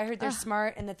 Yeah, I heard they're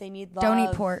smart and that they need love. Don't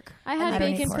eat pork. I had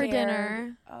bacon for scared.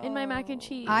 dinner in my mac and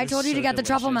cheese. I told you to get the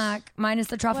truffle mac minus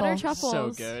the truffle. What are truffles?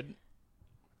 So good.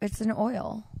 It's an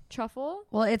oil. Truffle?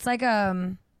 Well, it's like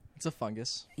It's a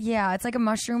fungus. yeah, it's like a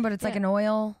mushroom, but it's like an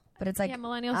oil. But it's like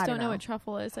millennials don't know what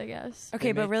truffle is, I guess.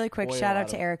 Okay, but really quick, shout out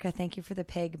to Erica. Thank you for the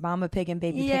pig, Mama Pig and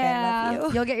Baby Pig. I love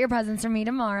you. You'll get your presents from me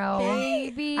tomorrow.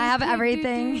 Baby I have pig,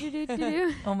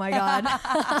 everything. Oh my god.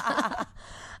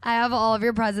 I have all of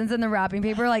your presents in the wrapping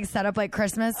paper like set up like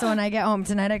Christmas. So when I get home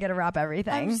tonight, I get to wrap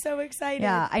everything. I'm so excited.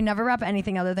 Yeah, I never wrap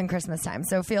anything other than Christmas time.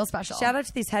 So feel special. Shout out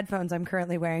to these headphones I'm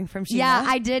currently wearing from Sheena. Yeah,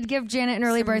 I did give Janet an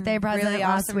early birthday present really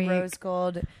last awesome week. rose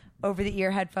gold over the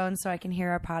ear headphones so I can hear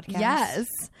our podcast. Yes.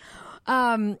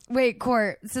 Wait,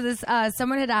 Court. So this,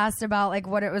 someone had asked about like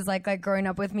what it was like growing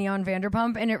up with me on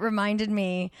Vanderpump, and it reminded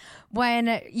me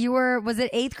when you were, was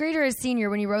it 8th grade or a senior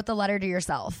when you wrote the letter to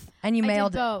yourself and you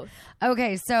mailed it? Both.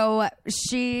 Okay, so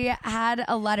she had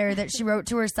a letter that she wrote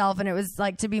to herself, and it was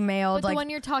like to be mailed. But the one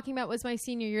you're talking about was my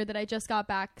senior year that I just got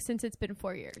back since it's been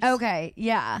 4 years. Okay,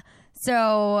 yeah.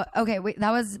 So, okay, wait, that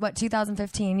was what,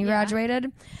 2015 you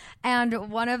graduated?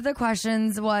 And one of the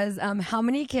questions was, how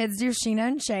many kids do Sheena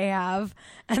and Shay have?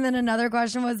 And then another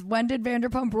question was, when did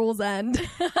Vanderpump Rules end?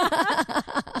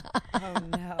 Oh,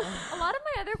 no. A lot of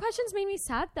my other questions made me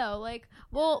sad, though. Like,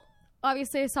 well,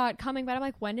 obviously I saw it coming, but I'm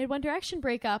like, when did One Direction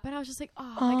break up? And I was just like,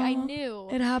 like I knew.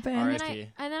 It happened. And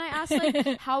then I asked,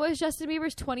 like, how was Justin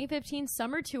Bieber's 2015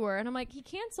 summer tour? And I'm like, he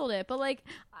canceled it. But, like,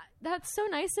 that's so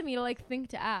nice of me to, like, think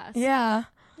to ask. Yeah.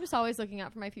 I'm just always looking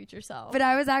out for my future self. But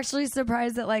I was actually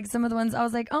surprised that, like, some of the ones, I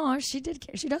was like, oh, she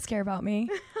does care about me.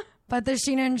 But the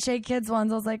Sheena and Shay kids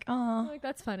ones, I was like, oh. Like,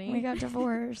 that's funny. We got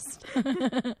divorced.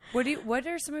 What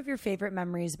are some of your favorite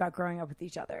memories about growing up with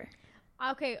each other?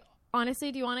 Okay,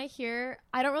 honestly, do you want to hear?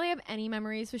 I don't really have any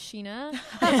memories with Sheena.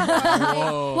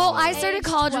 Well, I started Age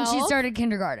college when she 12. started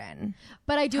kindergarten.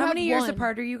 But I do How have many years one.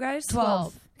 apart are you guys?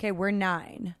 12. Okay, we're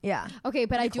 9. Yeah. Okay,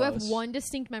 but I do have close. one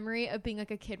distinct memory of being like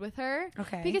a kid with her.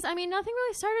 Okay. Because I mean, nothing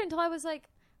really started until I was like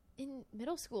in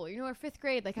middle school, or 5th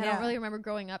grade. Like I don't really remember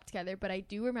growing up together, but I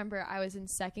do remember I was in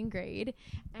 2nd grade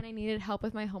and I needed help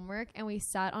with my homework, and we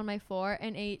sat on my floor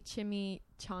and ate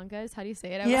chimichangas. How do you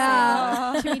say it?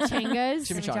 Yeah. Chimichangas.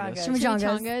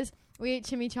 Chimichangas. We ate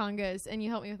chimichangas, and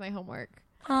you helped me with my homework.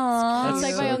 Aww. It's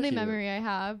like so my only cute. memory I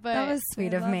have. But That was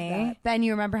sweet of me. Ben,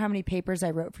 you remember how many papers I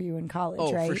wrote for you in college,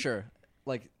 Oh, right? for sure.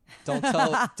 Like, don't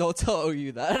tell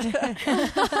OU that.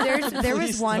 There was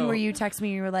Please one don't. where you texted me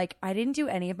and you were like, I didn't do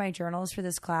any of my journals for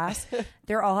this class.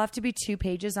 There all have to be 2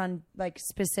 pages on like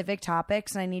specific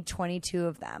topics, and I need 22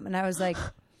 of them. And I was like,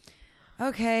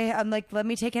 okay. I'm like, let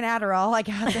me take an Adderall. I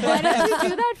got this. why did you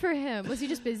do that for him? Was he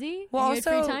just busy? Well, Did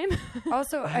you have free time?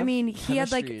 Also, I mean, he had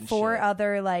chemistry like and 4 shit.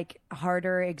 other like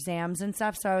harder exams and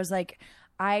stuff. So I was like,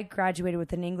 I graduated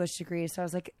with an English degree, so I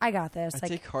was like, I got this. I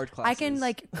Like, take hard I can classes.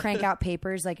 like crank out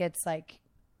papers like it's like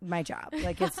my job.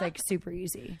 Like it's like super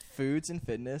easy. Foods and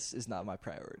fitness is not my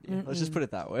priority. Let's just put it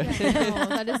that way. No,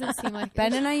 that doesn't seem like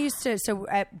Ben and I used to, so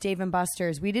at Dave and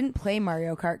Buster's, we didn't play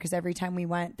Mario Kart because every time we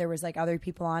went, there was like other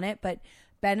people on it. But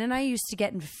Ben and I used to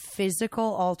get in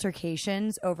physical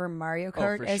altercations over Mario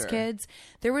Kart for as sure. kids.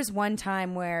 There was one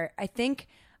time where I think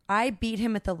I beat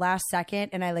him at the last second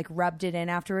and I like rubbed it in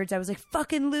afterwards. I was like,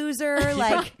 fucking loser.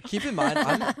 Like, Keep in mind,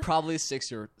 I'm probably 6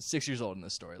 years old in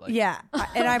this story. Like, yeah.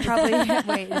 And I probably,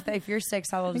 wait, if you're 6,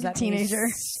 how old is that? Teenager.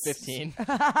 15. Yeah,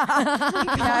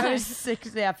 I was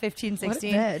 6, 15, 16. What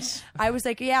a bitch. I was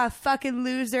like, yeah, fucking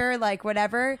loser, like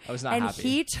whatever. I was not and happy.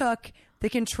 he took the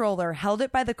controller, held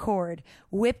it by the cord,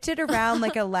 whipped it around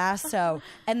like a lasso,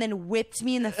 and then whipped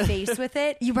me in the face with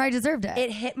it. You probably deserved it.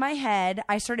 It hit my head.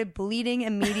 I started bleeding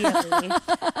immediately.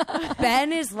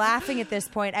 Ben is laughing at this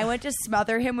point. I went to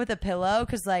smother him with a pillow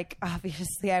because, like,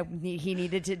 obviously he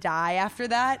needed to die after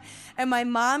that. And my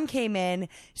mom came in,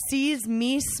 sees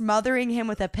me smothering him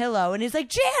with a pillow, and is like,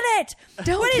 Janet,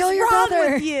 Don't what kill is your wrong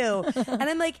brother?" with you? And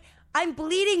I'm like, I'm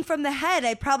bleeding from the head.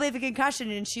 I probably have a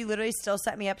concussion. And she literally still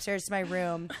sent me upstairs to my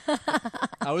room.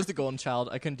 I was the golden child.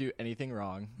 I couldn't do anything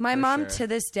wrong. My for mom sure. to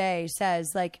this day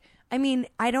says, like, I mean,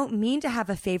 I don't mean to have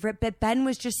a favorite, but Ben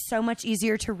was just so much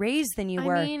easier to raise than you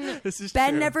were. I mean, This is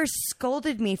Ben true. never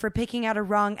scolded me for picking out a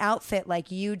wrong outfit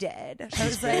like you did. I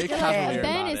was very like, cavalier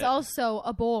Ben about is it. also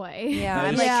a boy. yeah, That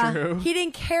I'm is like, true. he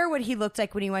didn't care what he looked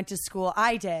like when he went to school.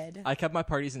 I did. I kept my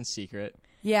parties in secret.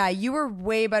 Yeah, you were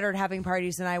way better at having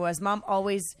parties than I was. Mom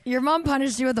always... Your mom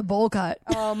punished you with a bowl cut.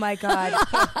 Oh, my God.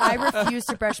 I refused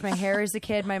to brush my hair as a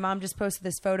kid. My mom just posted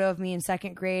this photo of me in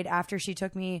second grade after she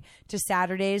took me to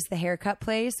Saturdays, the haircut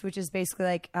place, which is basically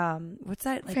like... what's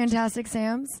that? Like, Fantastic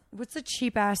Sam's? What's the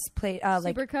cheap-ass place?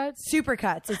 Supercuts?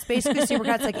 Supercuts. It's basically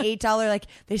Supercuts, like $8. Like,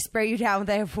 they spray you down with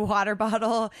a water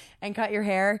bottle and cut your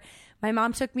hair. My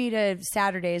mom took me to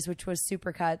Saturdays, which was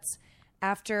Supercuts,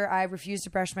 after I refused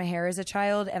to brush my hair as a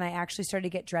child, and I actually started to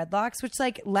get dreadlocks, which,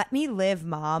 like, let me live,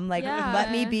 Mom. Like,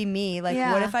 let me be me. Like,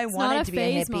 what if I wanted to be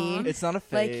a hippie? Mom. It's not a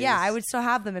phase. Like, yeah, I would still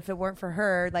have them if it weren't for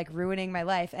her, like, ruining my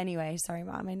life. Anyway, sorry,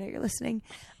 Mom. I know you're listening.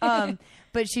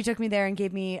 But she took me there and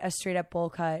gave me a straight-up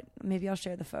bowl cut. Maybe I'll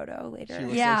share the photo later.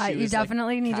 Yeah, you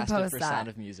definitely need to post that. Sound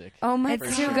of Music. Oh, my God.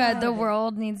 It's too good. The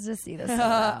world needs to see this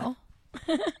photo.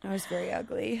 I was very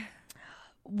ugly.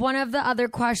 One of the other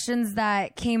questions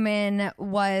that came in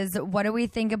was, what do we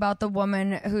think about the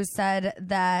woman who said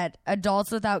that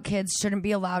adults without kids shouldn't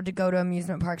be allowed to go to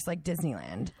amusement parks like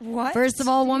Disneyland? What? First of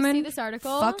all, woman, see this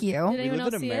article? Fuck you. Did We anyone live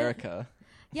else in see America.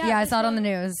 It? Yeah, I saw it on the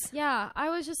news. Yeah, I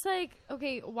was just like,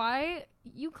 okay, why?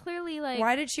 You clearly like.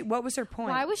 Why did she? What was her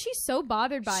point? Why was she so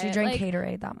bothered by it? She drank like,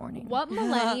 Gatorade that morning. What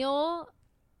millennial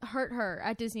hurt her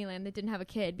at Disneyland that didn't have a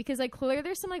kid? Because like clearly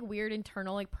there's some like weird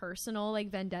internal like personal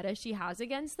like vendetta she has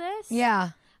against this. Yeah.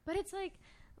 But it's like,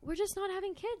 we're just not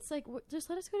having kids. Like, just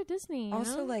let us go to Disney. You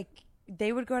Also, know? like,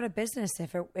 they would go out of business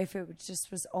if it just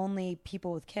was only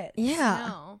people with kids. Yeah.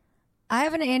 No. I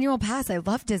have an annual pass. I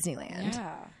love Disneyland.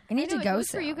 Yeah. I need know, to it go goes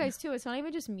for you soon. guys too. It's not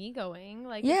even just me going.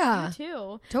 Like, Yeah. it's you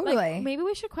too. Totally. Like, maybe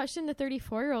we should question the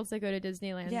 34-year-olds that go to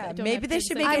Disneyland. Yeah, that don't maybe have they kids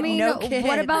should that make go. it I mean, no kids.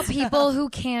 what about people who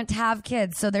can't have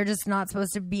kids? So they're just not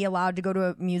supposed to be allowed to go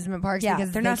to amusement parks Yeah,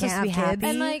 because they're they not can't supposed to have be kids. happy.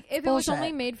 And like, if it was Bullshit.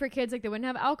 only made for kids, like they wouldn't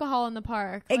have alcohol in the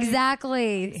park. Like,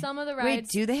 Exactly. some of the Wait, rides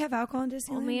do they have alcohol in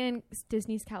Disneyland? only in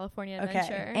Disney's California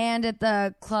Adventure. And at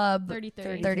the club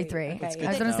 33. 33. Okay, I was yeah.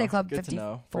 going to Good say to club know. Good to 54.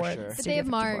 know, for sure. It's But they have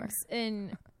 54. marks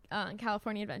in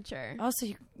California Adventure. Also,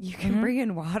 you can bring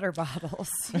in water bottles.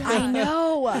 I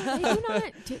know. They do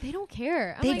not. They don't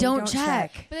care. I'm They like, don't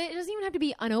check. But it doesn't even have to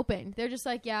be unopened. They're just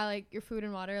like, yeah, like your food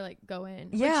and water, like go in.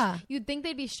 Yeah. Which you'd think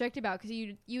they'd be strict about because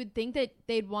you would think that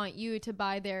they'd want you to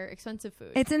buy their expensive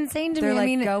food. It's insane to They're me. like, I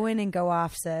mean, go in and go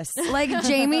off, sis. like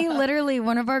Jamie, literally,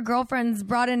 one of our girlfriends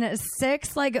brought in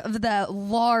 6 like of the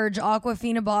large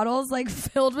Aquafina bottles, like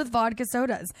filled with vodka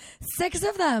sodas. 6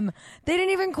 of them. They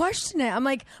didn't even question it. I'm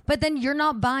like, but then you're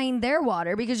not buying their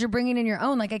water because you're bringing in your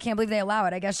own. Like, I can't believe they allow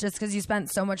it. I guess just because you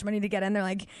spent so much money to get in, they're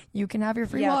like, you can have your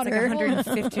free Yeah, water. it's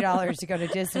like $150 to go to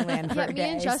Disneyland for yeah, a me day.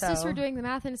 and Justice so. were doing the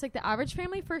math, and it's like the average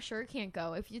family for sure can't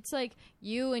go. If it's like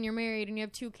you and you're married and you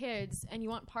have 2 kids and you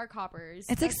want park hoppers,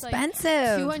 It's that's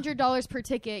expensive. Like $200 per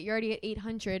ticket. You're already at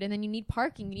 $800, and then you need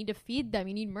parking. You need to feed them.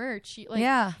 You need merch. You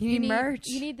need merch.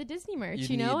 You need the Disney merch. You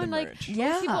You know, need and the like merch. Yeah.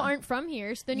 most people aren't from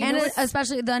here, so then you And know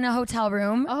especially then a hotel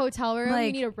room. a hotel room. like-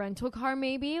 you need a rental car,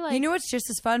 maybe. Like You know what's just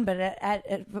as fun, but at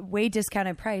a way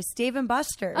discounted price? Dave and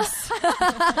Buster's.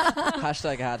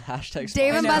 Hashtag ad. Hashtag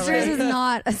Dave and I know, Buster's right? is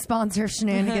not a sponsor of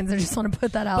Shenanigans. I just want to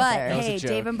put that out But there. was a hey, joke.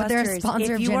 Dave and But they're a Buster's, sponsor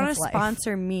if of you want to Janet's Life.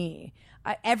 sponsor me,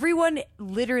 everyone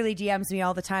literally DMs me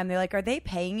all the time. They're like, "Are they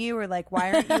paying you?" Or like,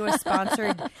 "Why aren't you a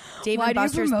sponsored Dave Why and do you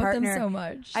Buster's promote partner?" them so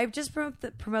much? I just promote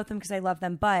them because I love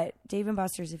them. But Dave and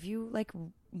Buster's, if you like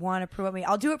want to promote me,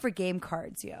 I'll do it for game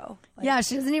cards, yo. Like, Yeah,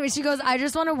 she doesn't even. She goes, I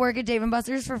just want to work at Dave and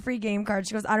Buster's for free game cards.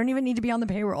 She goes, I don't even need to be on the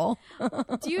payroll.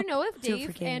 do you know if Do it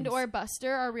for Dave and games. or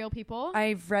Buster are real people?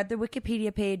 I've read the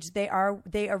Wikipedia page. They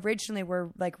originally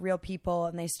were like real people,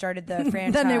 and they started the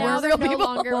franchise. Then they now were they're real no people.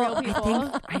 longer real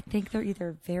people. I think they're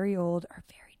either very old or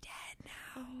very dead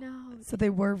now. No. So they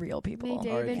were real people. May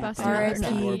Dave and Buster. R.I.P. rest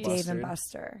in R.I.P. peace. Dave and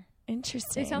Buster. Buster.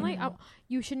 Interesting. They sound like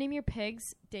you should name your pigs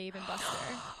Dave and Buster.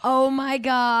 Oh my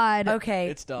god. Okay,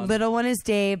 It's done. Little one is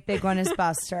Dave, big one is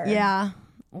Buster. Yeah,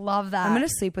 love that. I'm gonna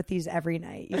sleep with these every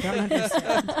night. You don't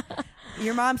understand.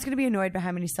 Your mom's gonna be annoyed by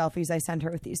how many selfies I send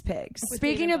her with these pigs.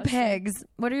 Speaking Dave of and Buster. pigs,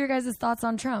 what are your guys' thoughts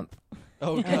on Trump?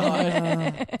 Oh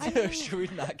God! Dude, should we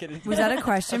not get into Was that a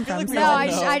question from? like we No, all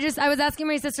someone? know. I was asking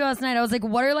my sister last night. I was like,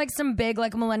 what are like some big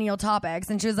like millennial topics?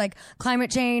 And she was like,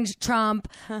 climate change, Trump,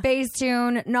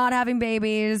 Facetune, not having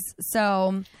babies.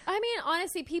 So I mean,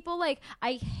 honestly, people like,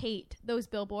 I hate those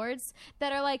billboards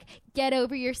that are like, get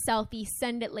over your selfie,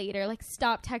 send it later, like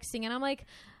stop texting. And I'm like,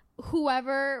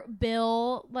 whoever,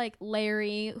 Bill, like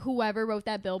Larry, whoever wrote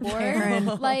that billboard,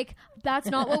 like that's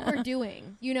not what we're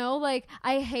doing. You know, like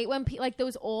I hate when like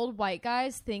those old white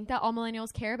guys think that all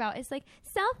millennials care about is like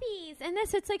selfies and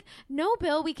this. It's like, no,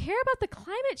 Bill, we care about the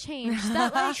climate change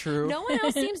that like True. no one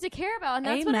else seems to care about, and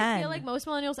that's what I feel Amen. like most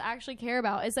millennials actually care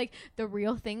about is like the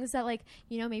real things that like,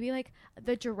 you know, maybe like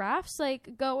the giraffes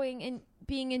like going and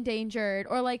being endangered,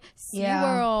 or like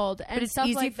SeaWorld and But it's stuff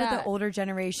easy like for that. the older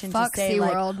generation Fuck to say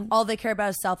like SeaWorld. all they care about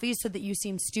is selfies, so that you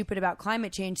seem stupid about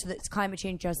climate change, so that climate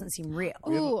change doesn't seem real.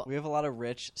 Ooh. We have a lot of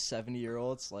rich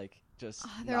 70-year-olds like just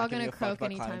they're not all gonna give a fuck croak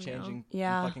about climate anytime change now. in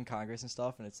Yeah. fucking Congress and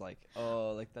stuff, and it's like,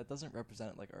 oh, like that doesn't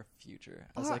represent like our future.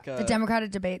 As like The Democratic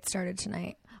debate started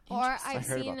tonight. Or I've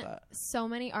heard seen about that. so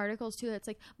many articles too that's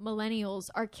like millennials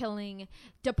are killing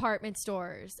department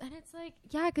stores, and it's like,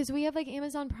 yeah, because we have like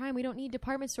Amazon Prime, we don't need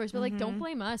department stores, but like don't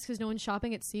blame us because no one's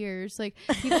shopping at Sears. Like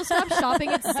people stopped shopping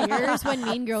at Sears when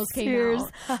Mean Girls came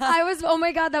out. I was, oh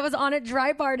my God, that was on at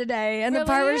Dry Bar today. And the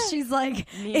part where Really? she's like,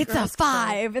 Mean it's Girls a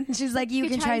 5. And she's like, you You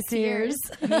can could try try Sears.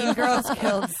 Mean Girls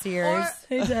killed Sears,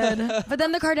 They did. But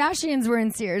then the Kardashians were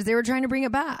in Sears. They were trying to bring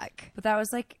it back. but that was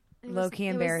like low key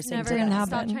embarrassing. Never to gonna them. happen.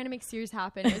 Stop trying to make Sears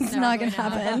happen. It's, It's never not going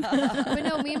going to happen. But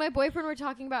no, me and my boyfriend were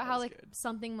talking about how like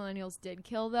something millennials did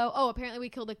kill though. Oh, apparently we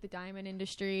killed like the diamond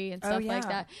industry and stuff like yeah.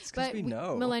 that. It's 'cause we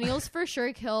know. millennials for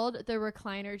sure killed the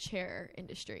recliner chair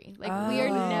industry. Like we are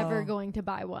never going to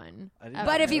buy one. I didn't ever.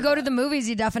 But if you go to the movies,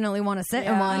 you definitely want to sit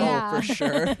in one. Yeah. Oh, for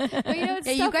sure. But, you know, it's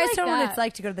Yeah, you stuff guys like don't know what that. it's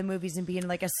like to go to the movies and be in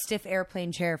like a stiff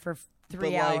airplane chair for 3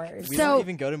 But, like, hours. we So- don't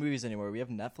even go to movies anymore. We have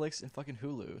Netflix and fucking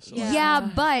Hulu. So like, Yeah,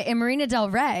 but in Marina Del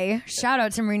Rey, shout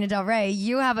out to Marina Del Rey,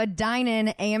 you have a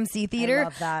dine-in AMC theater. I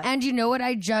love that. And you know what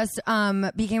I just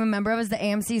became a member of is the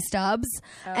AMC Stubs.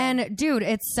 And dude,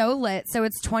 it's so lit. So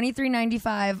it's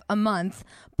 $23.95 a month,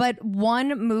 but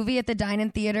one movie at the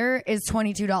dine-in theater is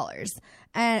 $22.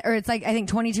 Or it's like I think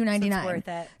 $22.99. So it's worth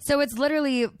it. So it's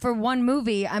literally for one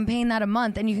movie, I'm paying that a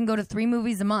month, and you can go to 3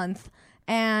 movies a month.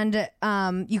 And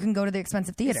you can go to the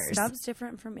expensive theaters. Stubs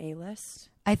different from A-list.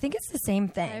 I think it's the same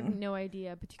I have thing. no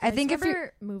idea. But do you I guys think if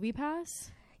remember Movie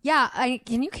Pass? Yeah,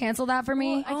 can you cancel that for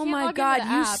me? Well, I Oh can't my log into God, the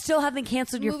you app. still haven't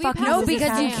canceled your Movie fucking Pass No, is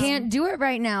because you scam. can't do it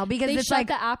right now because They it's shut like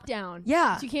the app down.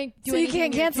 yeah, So you can't do so you anything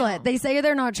can't in your cancel it. account. They say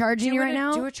they're not charging you right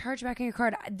now. Do a chargeback on your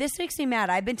card. This makes me mad.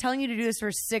 I've been telling you to do this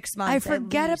for 6 months. I at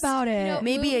forget least. about it. You know,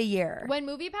 Maybe a year. When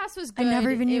Movie Pass was I good, never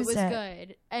even it used was it.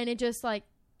 good, and it just like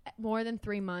more than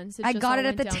 3 months. I just got all it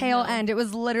at the went tail downhill. end. It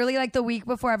was literally like the week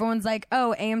before everyone's like,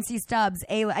 "Oh, AMC Stubs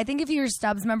A." I think if you're a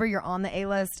Stubs member, you're on the A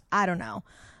list. I don't know.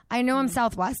 I know I'm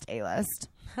Southwest A list.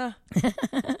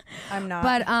 I'm not.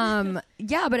 But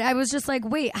yeah, but I was just like,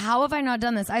 wait, how have I not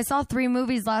done this? I saw 3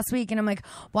 movies last week and I'm like,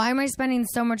 why am I spending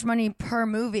so much money per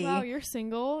movie? Wow, you're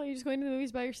single? You're just going to the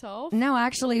movies by yourself? No,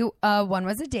 actually, one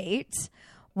was a date,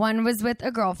 one was with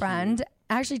a girlfriend.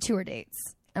 Actually, 2 were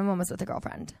dates, and one was with a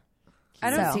girlfriend.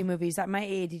 I don't So- see movies. My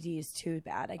ADD is too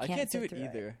bad. I I can't can't do sit it through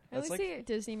either. I only That's like see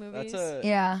Disney movies. that's a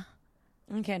Yeah.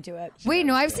 I can't do it. Wait,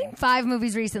 no, I've seen 5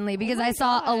 movies recently because I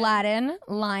saw Aladdin,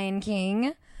 Lion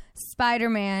King,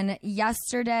 Spider-Man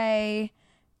yesterday,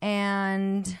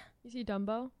 and You see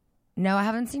Dumbo? no, I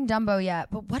haven't seen Dumbo yet.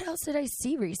 But what else did I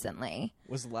see recently?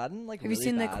 was Aladdin like. Have really you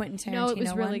seen bad? the Quentin Tarantino No, it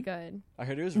was really one? good. I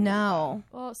heard it was really No.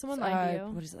 Well, someone like you.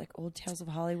 What is it, like Old Tales of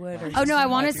Hollywood? Or Oh no, I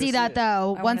want to have to go see see that it.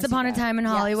 though. I Once wanna see Upon a that. Time in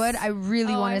Hollywood. Yes. I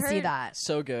really Oh, want I to see heard- that.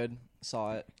 So good.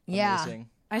 Saw it. Yeah. Amazing.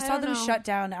 I saw don't them know. shut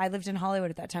down. I lived in Hollywood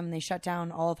at that time, and they shut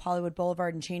down all of Hollywood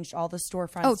Boulevard and changed all the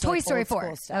storefronts. Oh, to, Toy like, Story old 4.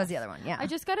 school stuff. That was the other one. Yeah. I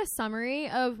just got a summary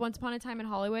of Once Upon a Time in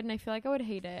Hollywood, and I feel like I would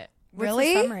hate it. What's the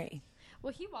Really? summary?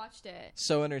 Well, he watched it.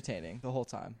 So entertaining the whole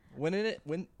time. Went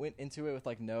into it with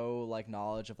like no like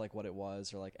knowledge of like what it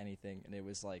was or like anything, and it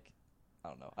was like, I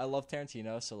don't know. I love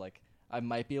Tarantino, so like I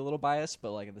might be a little biased,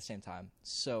 but like at the same time,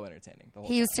 so entertaining. The whole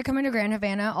He used to come into Grand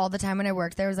Havana all the time when I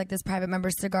worked there. It was like this private member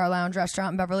cigar lounge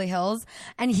restaurant in Beverly Hills.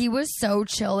 And he was so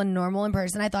chill and normal in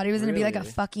person. I thought he was going to be like a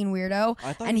Really? fucking weirdo.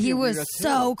 I thought And he'd be he a was weirdo,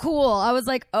 so too. cool. I was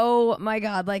like, oh my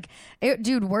God. Like,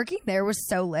 dude, working there was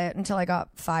so lit until I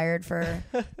got fired for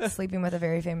sleeping with a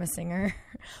very famous singer.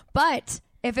 But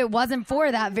if it wasn't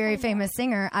for that very famous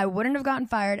singer, I wouldn't have gotten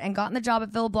fired and gotten the job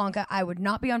at Villa Blanca. I would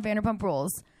not be on Vanderpump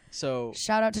Rules. So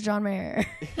Shout out to John Mayer.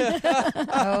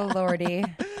 Oh lordy!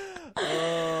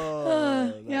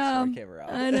 that's yeah. where it came around.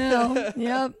 I know.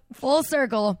 Yep. Full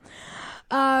circle.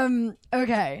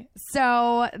 Okay.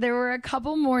 So there were a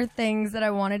couple more things that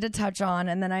I wanted to touch on,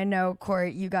 and then I know,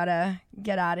 Court, you gotta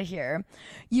get out of here.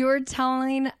 You were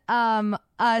telling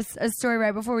us a story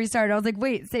right before we started. I was like,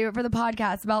 wait, save it for the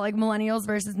podcast about like millennials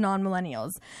versus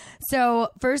non-millennials. So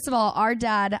first of all, our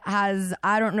dad has,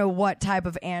 I don't know what type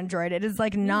of Android. It is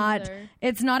like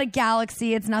it's not a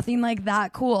Galaxy. It's nothing like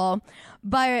that cool.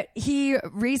 But he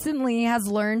recently has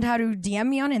learned how to DM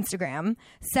me on Instagram,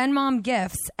 send mom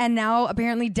gifts, and now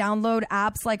apparently download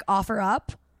apps like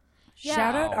OfferUp. Yeah.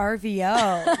 Shout out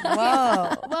RVO.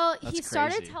 Whoa. Well, That's he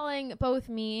started crazy. telling both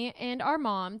me and our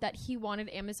mom that he wanted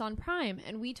Amazon Prime,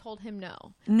 and we told him no.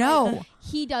 No. Like,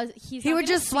 he does. He would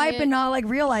just swipe and not like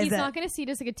realize He's it. not going to see it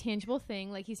as like a tangible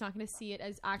thing. Like, he's not going to see it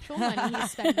as actual money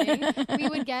he's spending. We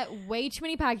would get way too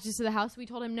many packages to the house. We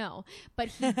told him no. But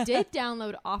he did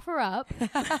download OfferUp.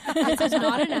 This is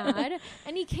not an ad.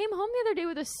 And he came home the other day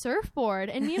with a surfboard.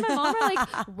 And me and my mom were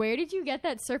like, where did you get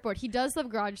that surfboard? He does love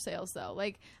garage sales, though.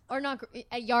 Like, or not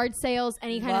at yard sales,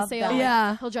 any kind Love of sale. that. Like,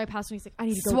 Yeah. he'll drive past and he's like, I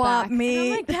need to go Swap back. meet. And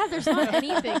I'm like, Dad, there's not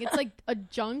anything. It's like a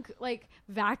junk like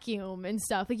vacuum and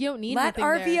stuff. Like, you don't need Let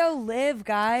anything there. RVO live,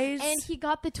 guys. And he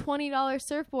got the $20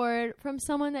 surfboard from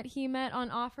someone that he met on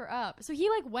OfferUp. So he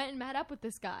like went and met up with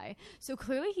this guy. So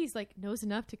clearly he's like knows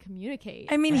enough to communicate.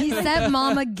 I mean, he sent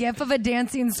mom a gif of a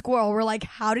dancing squirrel. We're like,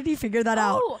 how did he figure that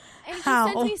out? And he How?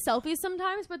 sends me selfies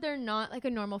sometimes, but they're not like a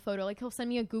normal photo. Like, he'll send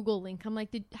me a Google link. I'm like,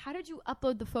 how did you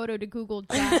upload the photo to Google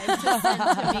Drive to send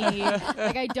to me?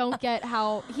 Like, I don't get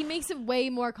how he makes it way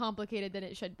more complicated than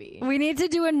it should be. We need to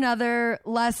do another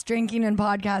less drinking and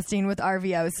podcasting with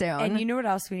RVO soon. And you know what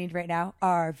else we need right now?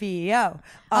 RVO.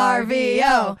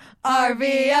 RVO.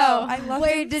 I love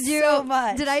Wait, him did you? so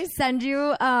much. Did I send you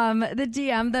the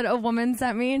DM that a woman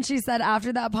sent me, and she said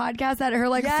after that podcast that her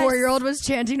like Yes. 4-year-old was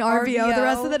chanting RVO the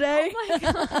rest of the day? Oh my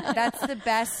god. That's the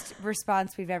best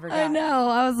response we've ever got. I know.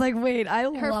 I was like, wait, I Her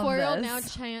love 4-year-old this. now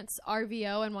chants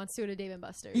RVO and wants to go to Dave and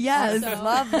Buster's. Yes. I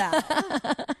love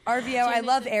that. RVO. I Janet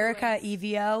love did Erica the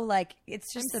EVO. Like,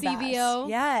 it's just I'm the best. CVO.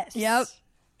 Yes. Yep.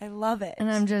 I love it. And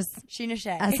I'm just Sheena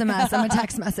Shea. SMS. I'm a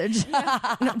text message.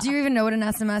 No, do you even know what an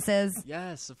SMS is?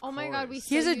 Yes, of Oh my god, we course.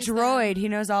 He's still a use droid. them. He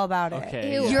knows all about it.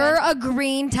 Okay. Ew. yeah. You're a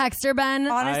green texter, Ben.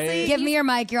 Honestly, Give me your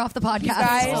mic. You're off the podcast.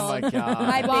 guys- Oh my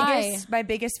god. Why? my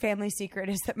biggest family secret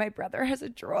is that my brother has a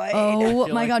droid. Oh feel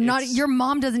my like God! Not it's- your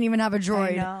mom doesn't even have a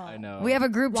droid. I know. We have a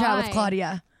group chat with Why?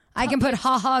 Claudia. I can put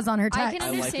ha-has on her I text. can I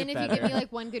like understand it if you give me better.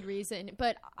 like one good reason,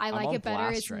 but I I'm like on it better.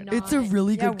 blast It's right not. now. It's a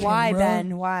really Yeah, good why, camera.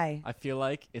 Ben? Why? I feel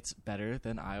like it's better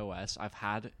than iOS. I've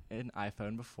had an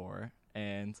iPhone before,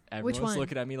 and everyone's one?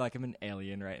 looking at me like I'm an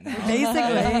alien right now.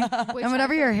 Basically. Which And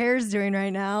whatever iPhone? your hair's doing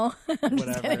right now.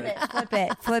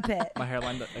 Whatever. Flip it. My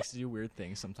hairline likes to do weird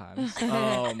things sometimes.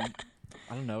 I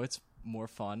don't know. It's more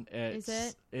fun. Is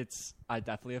it? It's. I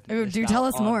definitely have. Ooh, missed do out tell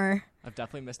us on- more. I've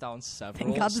definitely missed out on several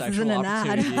Thank God this sexual isn't an ad.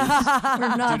 opportunities.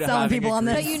 We're not Due to selling having people a on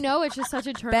group. this. But you know, it's just such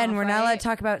a turn Ben, off, we're not allowed right? to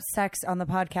talk about sex on the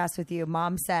podcast with you.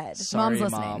 Mom said. Sorry,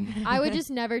 Mom's Mom. listening. I would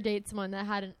just never date someone that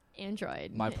had an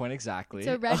Android. My point exactly. It's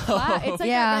a red flag. It's like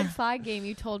Yeah. a red flag game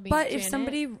you told me. But if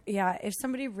Janet. if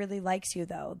somebody really likes you,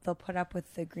 though, they'll put up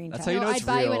with the green That's tag. how you no, know I'd it's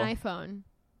buy you real. an iPhone.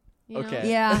 You know? Okay.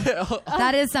 Yeah.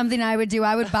 That is something I would do.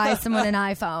 I would buy someone an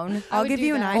iPhone. I'll would give do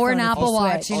you an that. iPhone. Or an if you Apple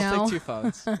Watch, switch. you I'll know? take 2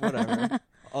 phones. Whatever.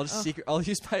 I'll just secret. I'll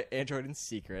use my Android in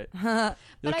secret. You'll But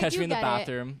I catch do me in the get it.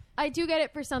 bathroom. I do get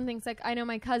it for some things. Like, I know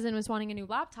my cousin was wanting a new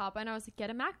laptop, and I was like, get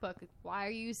a MacBook. Like, why are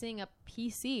you using a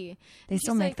PC? They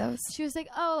still She's make like- those? She was like,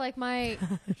 oh, like my,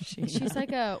 she's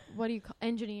like a, what do you call,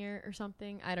 engineer or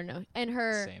something? I don't know. And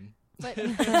her, Same. but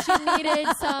she needed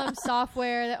some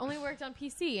software that only worked on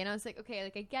PC. And I was like, okay,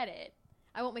 like I get it.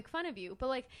 I won't make fun of you. But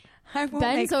like, I won't make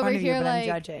Ben's fun over of you, here but I'm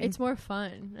like, judging. it's more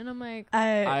fun. And I'm like,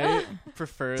 I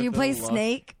prefer. Do you the play look-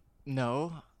 Snake?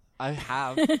 No, I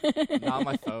have not on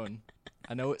my phone.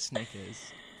 I know what Snake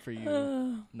is for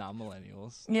you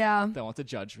non-millennials Yeah. that want to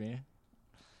judge me.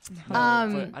 But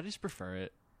I just prefer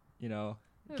it. You know,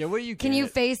 get what you Can get. you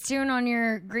Facetune on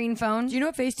your green phone? Do you know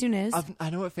what Facetune is? I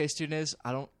know what Facetune is.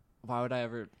 I don't. Why would I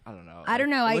ever? I don't know. I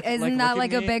don't know. Isn't that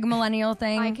like a big millennial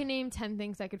thing? I can name 10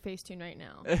 things I could Facetune right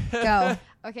now. Go.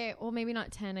 Okay, well, maybe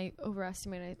not 10. I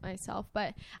overestimated myself,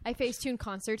 but I Facetune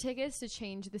concert tickets to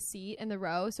change the seat and the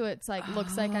row, so it's like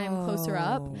looks like I'm closer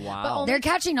up. Wow. But only, They're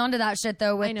catching on to that shit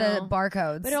though with I the know.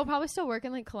 barcodes. but it'll probably still work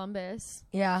in like Columbus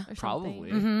Yeah. or Probably.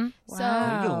 something. So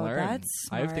I need to Wow, learn. that's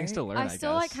I have things to smart. learn. I I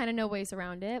still guess. like kind of know ways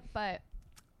around it, but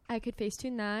I could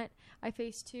Facetune that. I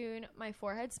Facetune my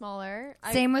forehead smaller.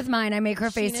 Same with mine. I make her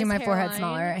Sheena's Facetune my forehead hairline.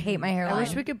 smaller. I hate my hairline. I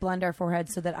wish we could blend our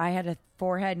foreheads so that I had a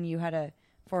forehead and you had a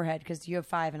forehead because you have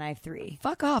 5 and I have 3.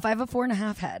 Fuck off. I have a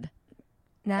 4.5 head.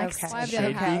 Next. Okay. Well, I have the Shade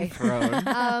other half. being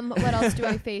thrown. What else do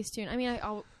I Facetune? I mean,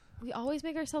 we always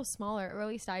make ourselves smaller, or at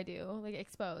least I do, like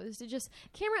exposed. It just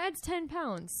camera adds 10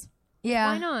 pounds.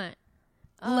 Yeah. Why not?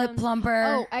 Lip plumper.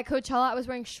 Oh, at Coachella, I was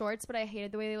wearing shorts, but I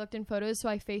hated the way they looked in photos, so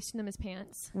I faced them as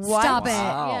pants. What? Stop it.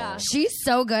 Yeah. She's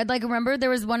so good. Like, remember,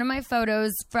 there was one of my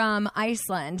photos from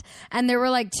Iceland, and there were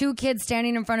like 2 kids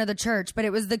standing in front of the church, but it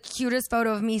was the cutest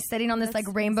photo of me sitting on this like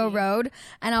rainbow road,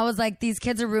 and I was like, these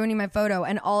kids are ruining my photo,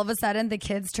 and all of a sudden, the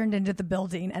kids turned into the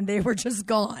building, and they were just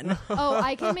gone. Oh,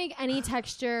 I can make any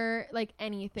texture, like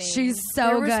anything. She's so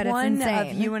there was good. one it's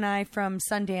insane. of you and I from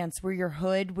Sundance where your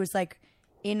hood was like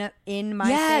in my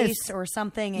Yes. face or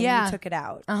something, and Yeah. you took it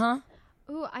out.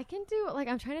 Ooh, I can do, like,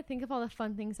 I'm trying to think of all the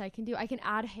fun things I can do. I can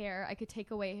add hair. I could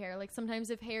take away hair. Like, sometimes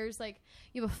if hair's, like,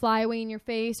 you have a flyaway in your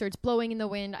face or it's blowing in the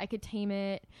wind, I could tame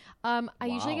it. I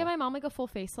usually give my mom, like, a full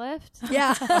facelift.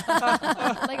 Yeah.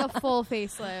 Like, a full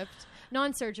facelift.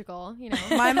 Non-surgical, you know.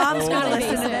 My mom's Not gonna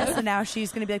listen to invasive. this, and now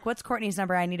she's gonna be like, "What's Courtney's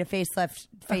number? I need a facelift,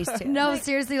 Facetune." No,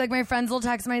 seriously, like my friends will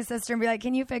text my sister and be like,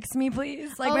 "Can you fix me,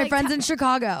 please?" Like Oh, my like friends in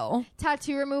Chicago.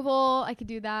 Tattoo removal, I could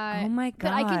do that. Oh my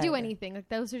But I can do God. anything. Like,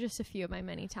 those are just a few of my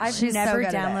many I've talents. She's so never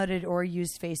good at downloaded or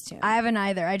used Facetune. I haven't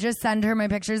either. I just send her my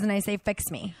pictures and I say, "Fix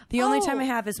me." The only Oh. time I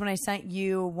have is when I sent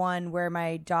you one where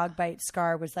my dog bite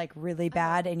scar was like really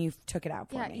bad, and you took it out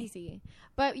for Yeah, me. easy.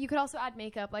 But you could also add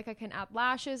makeup. Like, I can add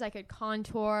lashes. I could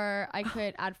contour. I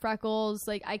could add freckles.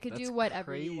 Like, I could do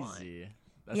whatever you want.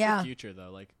 That's Yeah. the future,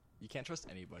 though. Like, you can't trust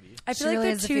anybody. I feel She like really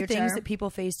the is the 2 future. things that people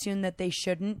Facetune that they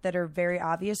shouldn't, that are very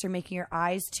obvious, are making your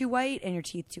eyes too white and your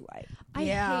teeth too white,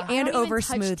 Yeah. I and don't even over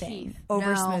touch smoothing. teeth.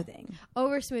 Over No. smoothing.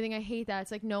 Over smoothing, I hate that.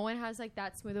 It's like no one has like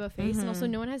that smooth of a face, and also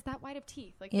no one has that white of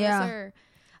teeth. Like, Yeah. those are,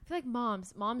 I feel like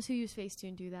moms who use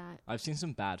Facetune do that. I've seen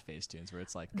some bad Facetunes where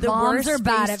it's like, The Moms worst are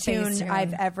bad at Facetune Facetune.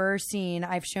 I've ever seen,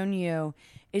 I've shown you,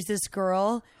 is this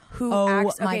girl who Oh,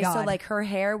 acts, my okay, so God. like her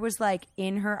hair was like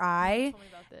in her eye,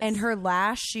 and her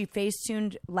lash, she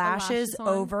Facetuned lashes lashes on?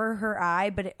 over her eye,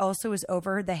 but it also is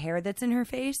over the hair that's in her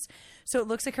face. So it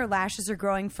looks like her lashes are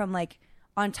growing from like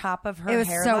on top of her It was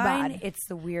so hairline. bad. It's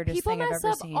the weirdest People thing I've mess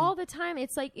ever up seen. all the time.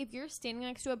 It's like if you're standing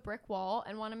next to a brick wall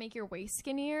and want to make your waist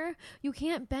skinnier, you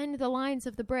can't bend the lines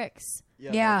of the bricks.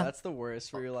 Yeah. no, that's the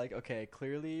worst. Where you're like, okay,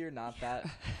 clearly you're not that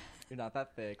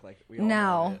thick. Like, we all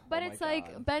No. know it. But Oh my it's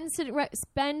like God.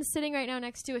 Ben's sitting right now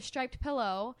next to a striped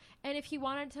pillow, and if he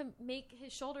wanted to make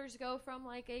his shoulders go from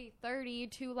like a 30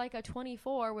 to like a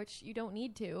 24, which you don't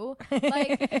need to, like I don't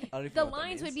even the know what that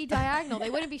lines would means. be diagonal. They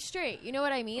wouldn't be straight. You know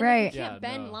what I mean? Right. Like, you can't Yeah,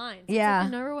 bend no. lines. Yeah. It's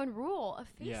like the number one rule of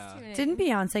Yeah. Facetuning. Didn't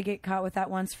Beyonce get caught with that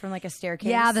once from like a staircase?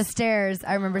 Yeah, the stairs.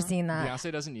 I remember seeing that.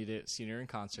 Beyonce doesn't need it. Seen her in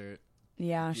concert.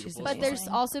 Yeah, she's Beautiful. But amazing. there's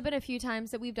also been a few times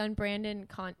that we've done branded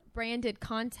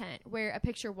content where a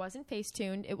picture wasn't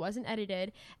Facetuned, it wasn't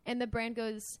edited, and the brand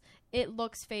goes, "It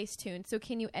looks Facetuned. So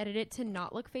can you edit it to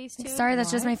not look Facetuned?" Sorry, that's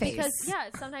just my face. Because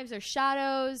sometimes there's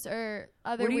shadows or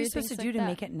other. What are you weird supposed to things do like to that.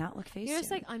 make it not look Facetune? You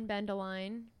just like unbend a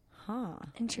line. huh?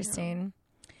 Interesting.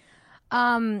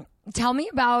 Tell me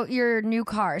about your new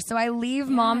car. So I leave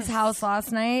mom's house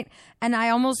last night and I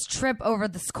almost trip over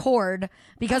this cord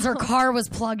because her car was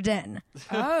plugged in.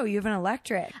 Oh, you have an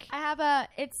electric. I have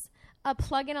it's a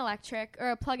plug-in electric or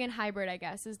a plug-in hybrid, I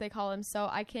guess, as they call them. So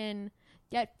I can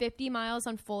get 50 miles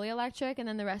on fully electric, and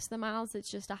then the rest of the miles it's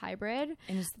just a hybrid.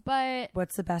 But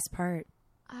What's the best part?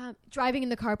 driving in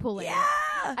the carpool lane.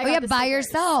 Oh, got yeah, the by stickers.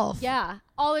 yourself. Yeah,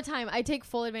 all the time. I take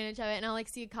full advantage of it, and I'll like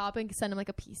see a cop and send him like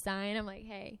a peace sign. I'm like,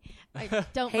 hey, I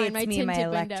don't Hey, mind my it's me and tinted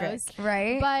my electric. windows.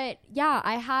 Right? But yeah,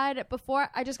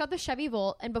 I just got the Chevy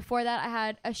Volt, and before that I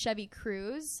had a Chevy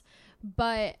Cruze.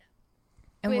 But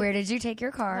And with- where did you take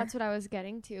your car? that's what I was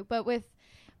getting to. But with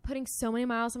putting so many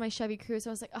miles on my Chevy Cruze, I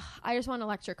was like, ugh, I just want an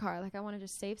electric car. Like, I want to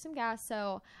just save some gas.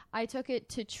 So I took it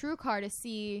to True Car to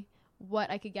see what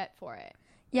I could get for it.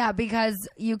 Yeah, because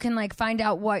you can like find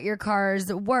out what your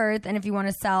car's worth and if you want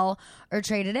to sell or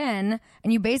trade it in,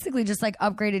 and you basically just like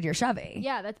upgraded your Chevy.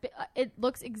 Yeah, it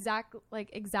looks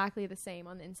exactly the same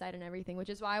on the inside and everything, which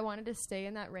is why I wanted to stay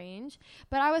in that range.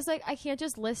 But I was like, I can't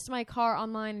just list my car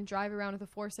online and drive around with a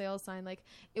for sale sign. Like,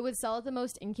 it would sell at the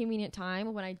most inconvenient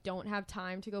time when I don't have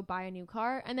time to go buy a new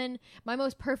car, and then my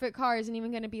most perfect car isn't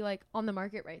even going to be like on the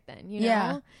market right then, you know?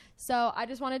 Yeah. So I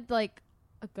just wanted like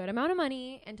a good amount of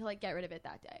money and to like get rid of it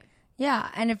that day. Yeah,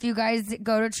 and if you guys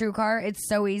go to True Car, it's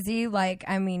so easy. Like,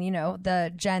 I mean, you know,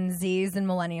 the Gen Zs and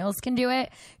Millennials can do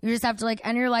it. You just have to like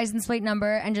enter your license plate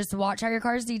number and just watch how your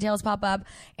car's details pop up,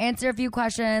 answer a few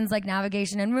questions like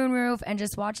navigation and moonroof, and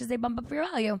just watch as they bump up your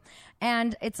value.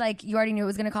 And it's like you already knew it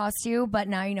was going to cost you, but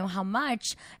now you know how much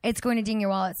it's going to ding your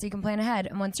wallet, so you can plan ahead.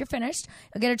 And once you're finished,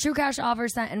 you'll get a True Cash offer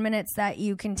sent in minutes that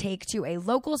you can take to a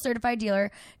local certified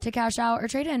dealer to cash out or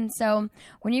trade in. So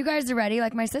when you guys are ready,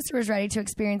 like my sister was ready to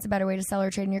experience a better way to sell or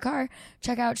trade in your car,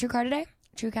 check out True Car today.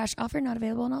 True Cash offer not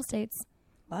available in all states.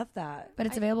 Love that. But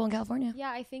it's available in California. Yeah,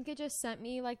 I think it just sent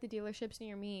me like the dealerships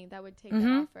near me that would take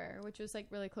that offer, which was like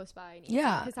really close by.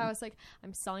 Yeah. Because I was like,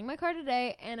 I'm selling my car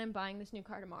today and I'm buying this new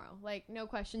car tomorrow. Like, no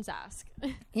questions asked.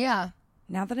 Yeah.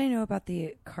 Now that I know about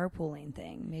the carpooling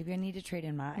thing, maybe I need to trade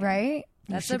in mine. Right?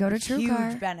 That's you should go to huge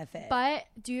TrueCar. benefit. But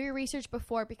do your research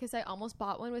before, because I almost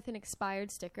bought one with an expired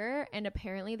sticker, and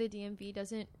apparently the DMV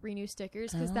doesn't renew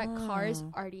stickers because that car's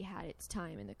already had its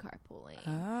time in the carpooling.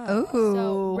 Oh.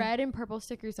 So red and purple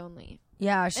stickers only.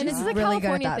 Yeah, she's And this is a really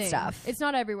California good at that thing. stuff. It's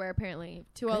not everywhere, apparently,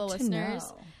 to all the Good to listeners.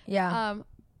 know. Yeah.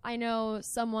 I know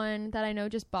someone that I know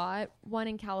just bought one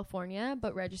in California,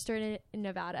 but registered it in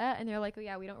Nevada, and they're like, oh,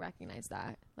 yeah, we don't recognize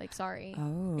that. Like, sorry.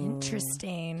 Oh.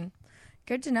 Interesting.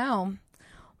 Good to know.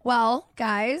 Well,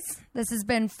 guys, this has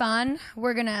been fun.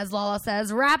 We're going to, as Lala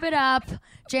says, wrap it up.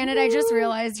 Janet, I just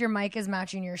realized your mic is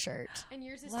matching your shirt. And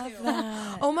yours is Love too.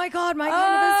 that. Oh, my God. My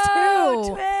kind of is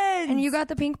too. Twins. And you got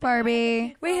the pink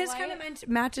Barbie. Wait, his kind of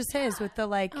matches his with the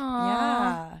like,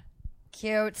 Aw. yeah.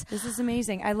 Cute. This is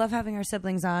amazing. I love having our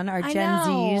siblings on, our I Gen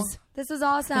know. Zs. This is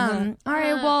awesome. All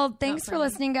right. Well, thanks for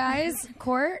listening, guys.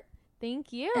 Court.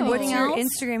 Thank you. And What's your else?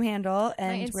 Instagram handle My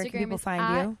and where can Instagram people is find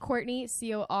at you? Courtney,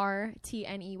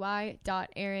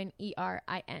 CORTNEY.Erin,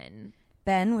 ERIN.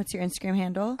 Ben, what's your Instagram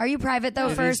handle? Are you private, though,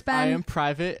 first, Ben? I am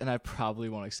private, and I probably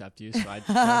won't accept you, so I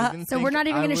don't even So think we're not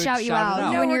even I going to would shout you out.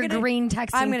 it You and we're your gonna- green texting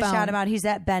I'm going to phone. shout him out. He's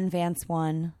at Ben Vance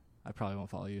 1. I probably won't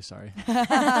follow you, sorry.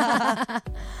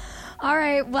 All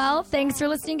right. Well, thanks for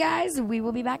listening, guys. We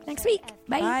will be back next week.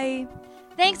 Bye. Bye.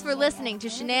 Thanks for listening to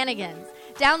Shenanigans.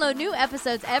 Download new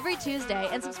episodes every Tuesday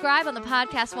and subscribe on the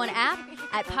Podcast One app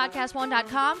at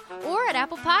podcastone.com or at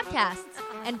Apple Podcasts.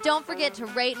 And don't forget to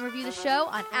rate and review the show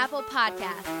on Apple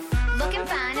Podcasts. Looking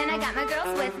fine, and I got my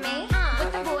girls with me.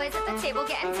 With the boys at the table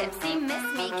getting tipsy. Miss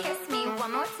me, kiss me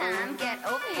one more time. Get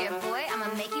over here, boy,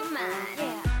 I'ma make you mine.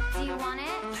 Yeah. Do you want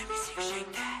it? Let me see you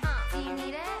shake that. Do you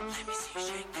need it? Let me see you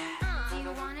shake that. Do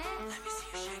you want it? Let me see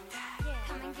you shake that. Yeah.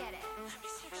 Come and get it. Let me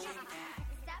see you shake that.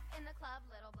 Step in the club,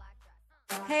 little black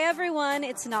dress. Hey everyone,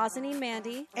 it's Nazanin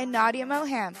Mandy. And Nadia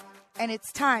Moham. And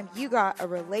it's time you got a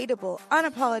relatable,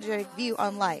 unapologetic view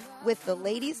on life with the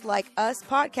Ladies Like Us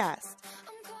podcast.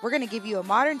 We're going to give you a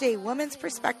modern-day woman's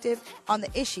perspective on the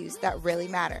issues that really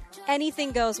matter.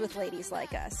 Anything goes with Ladies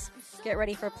Like Us. Get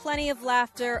ready for plenty of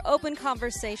laughter, open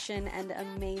conversation, and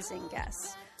amazing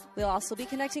guests. We'll also be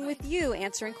connecting with you,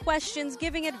 answering questions,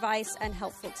 giving advice, and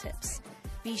helpful tips.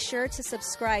 Be sure to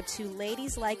subscribe to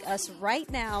Ladies Like Us right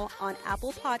now on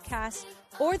Apple Podcasts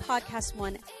or Podcast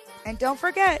One. And don't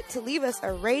forget to leave us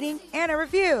a rating and a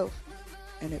review.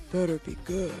 And it better be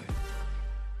good.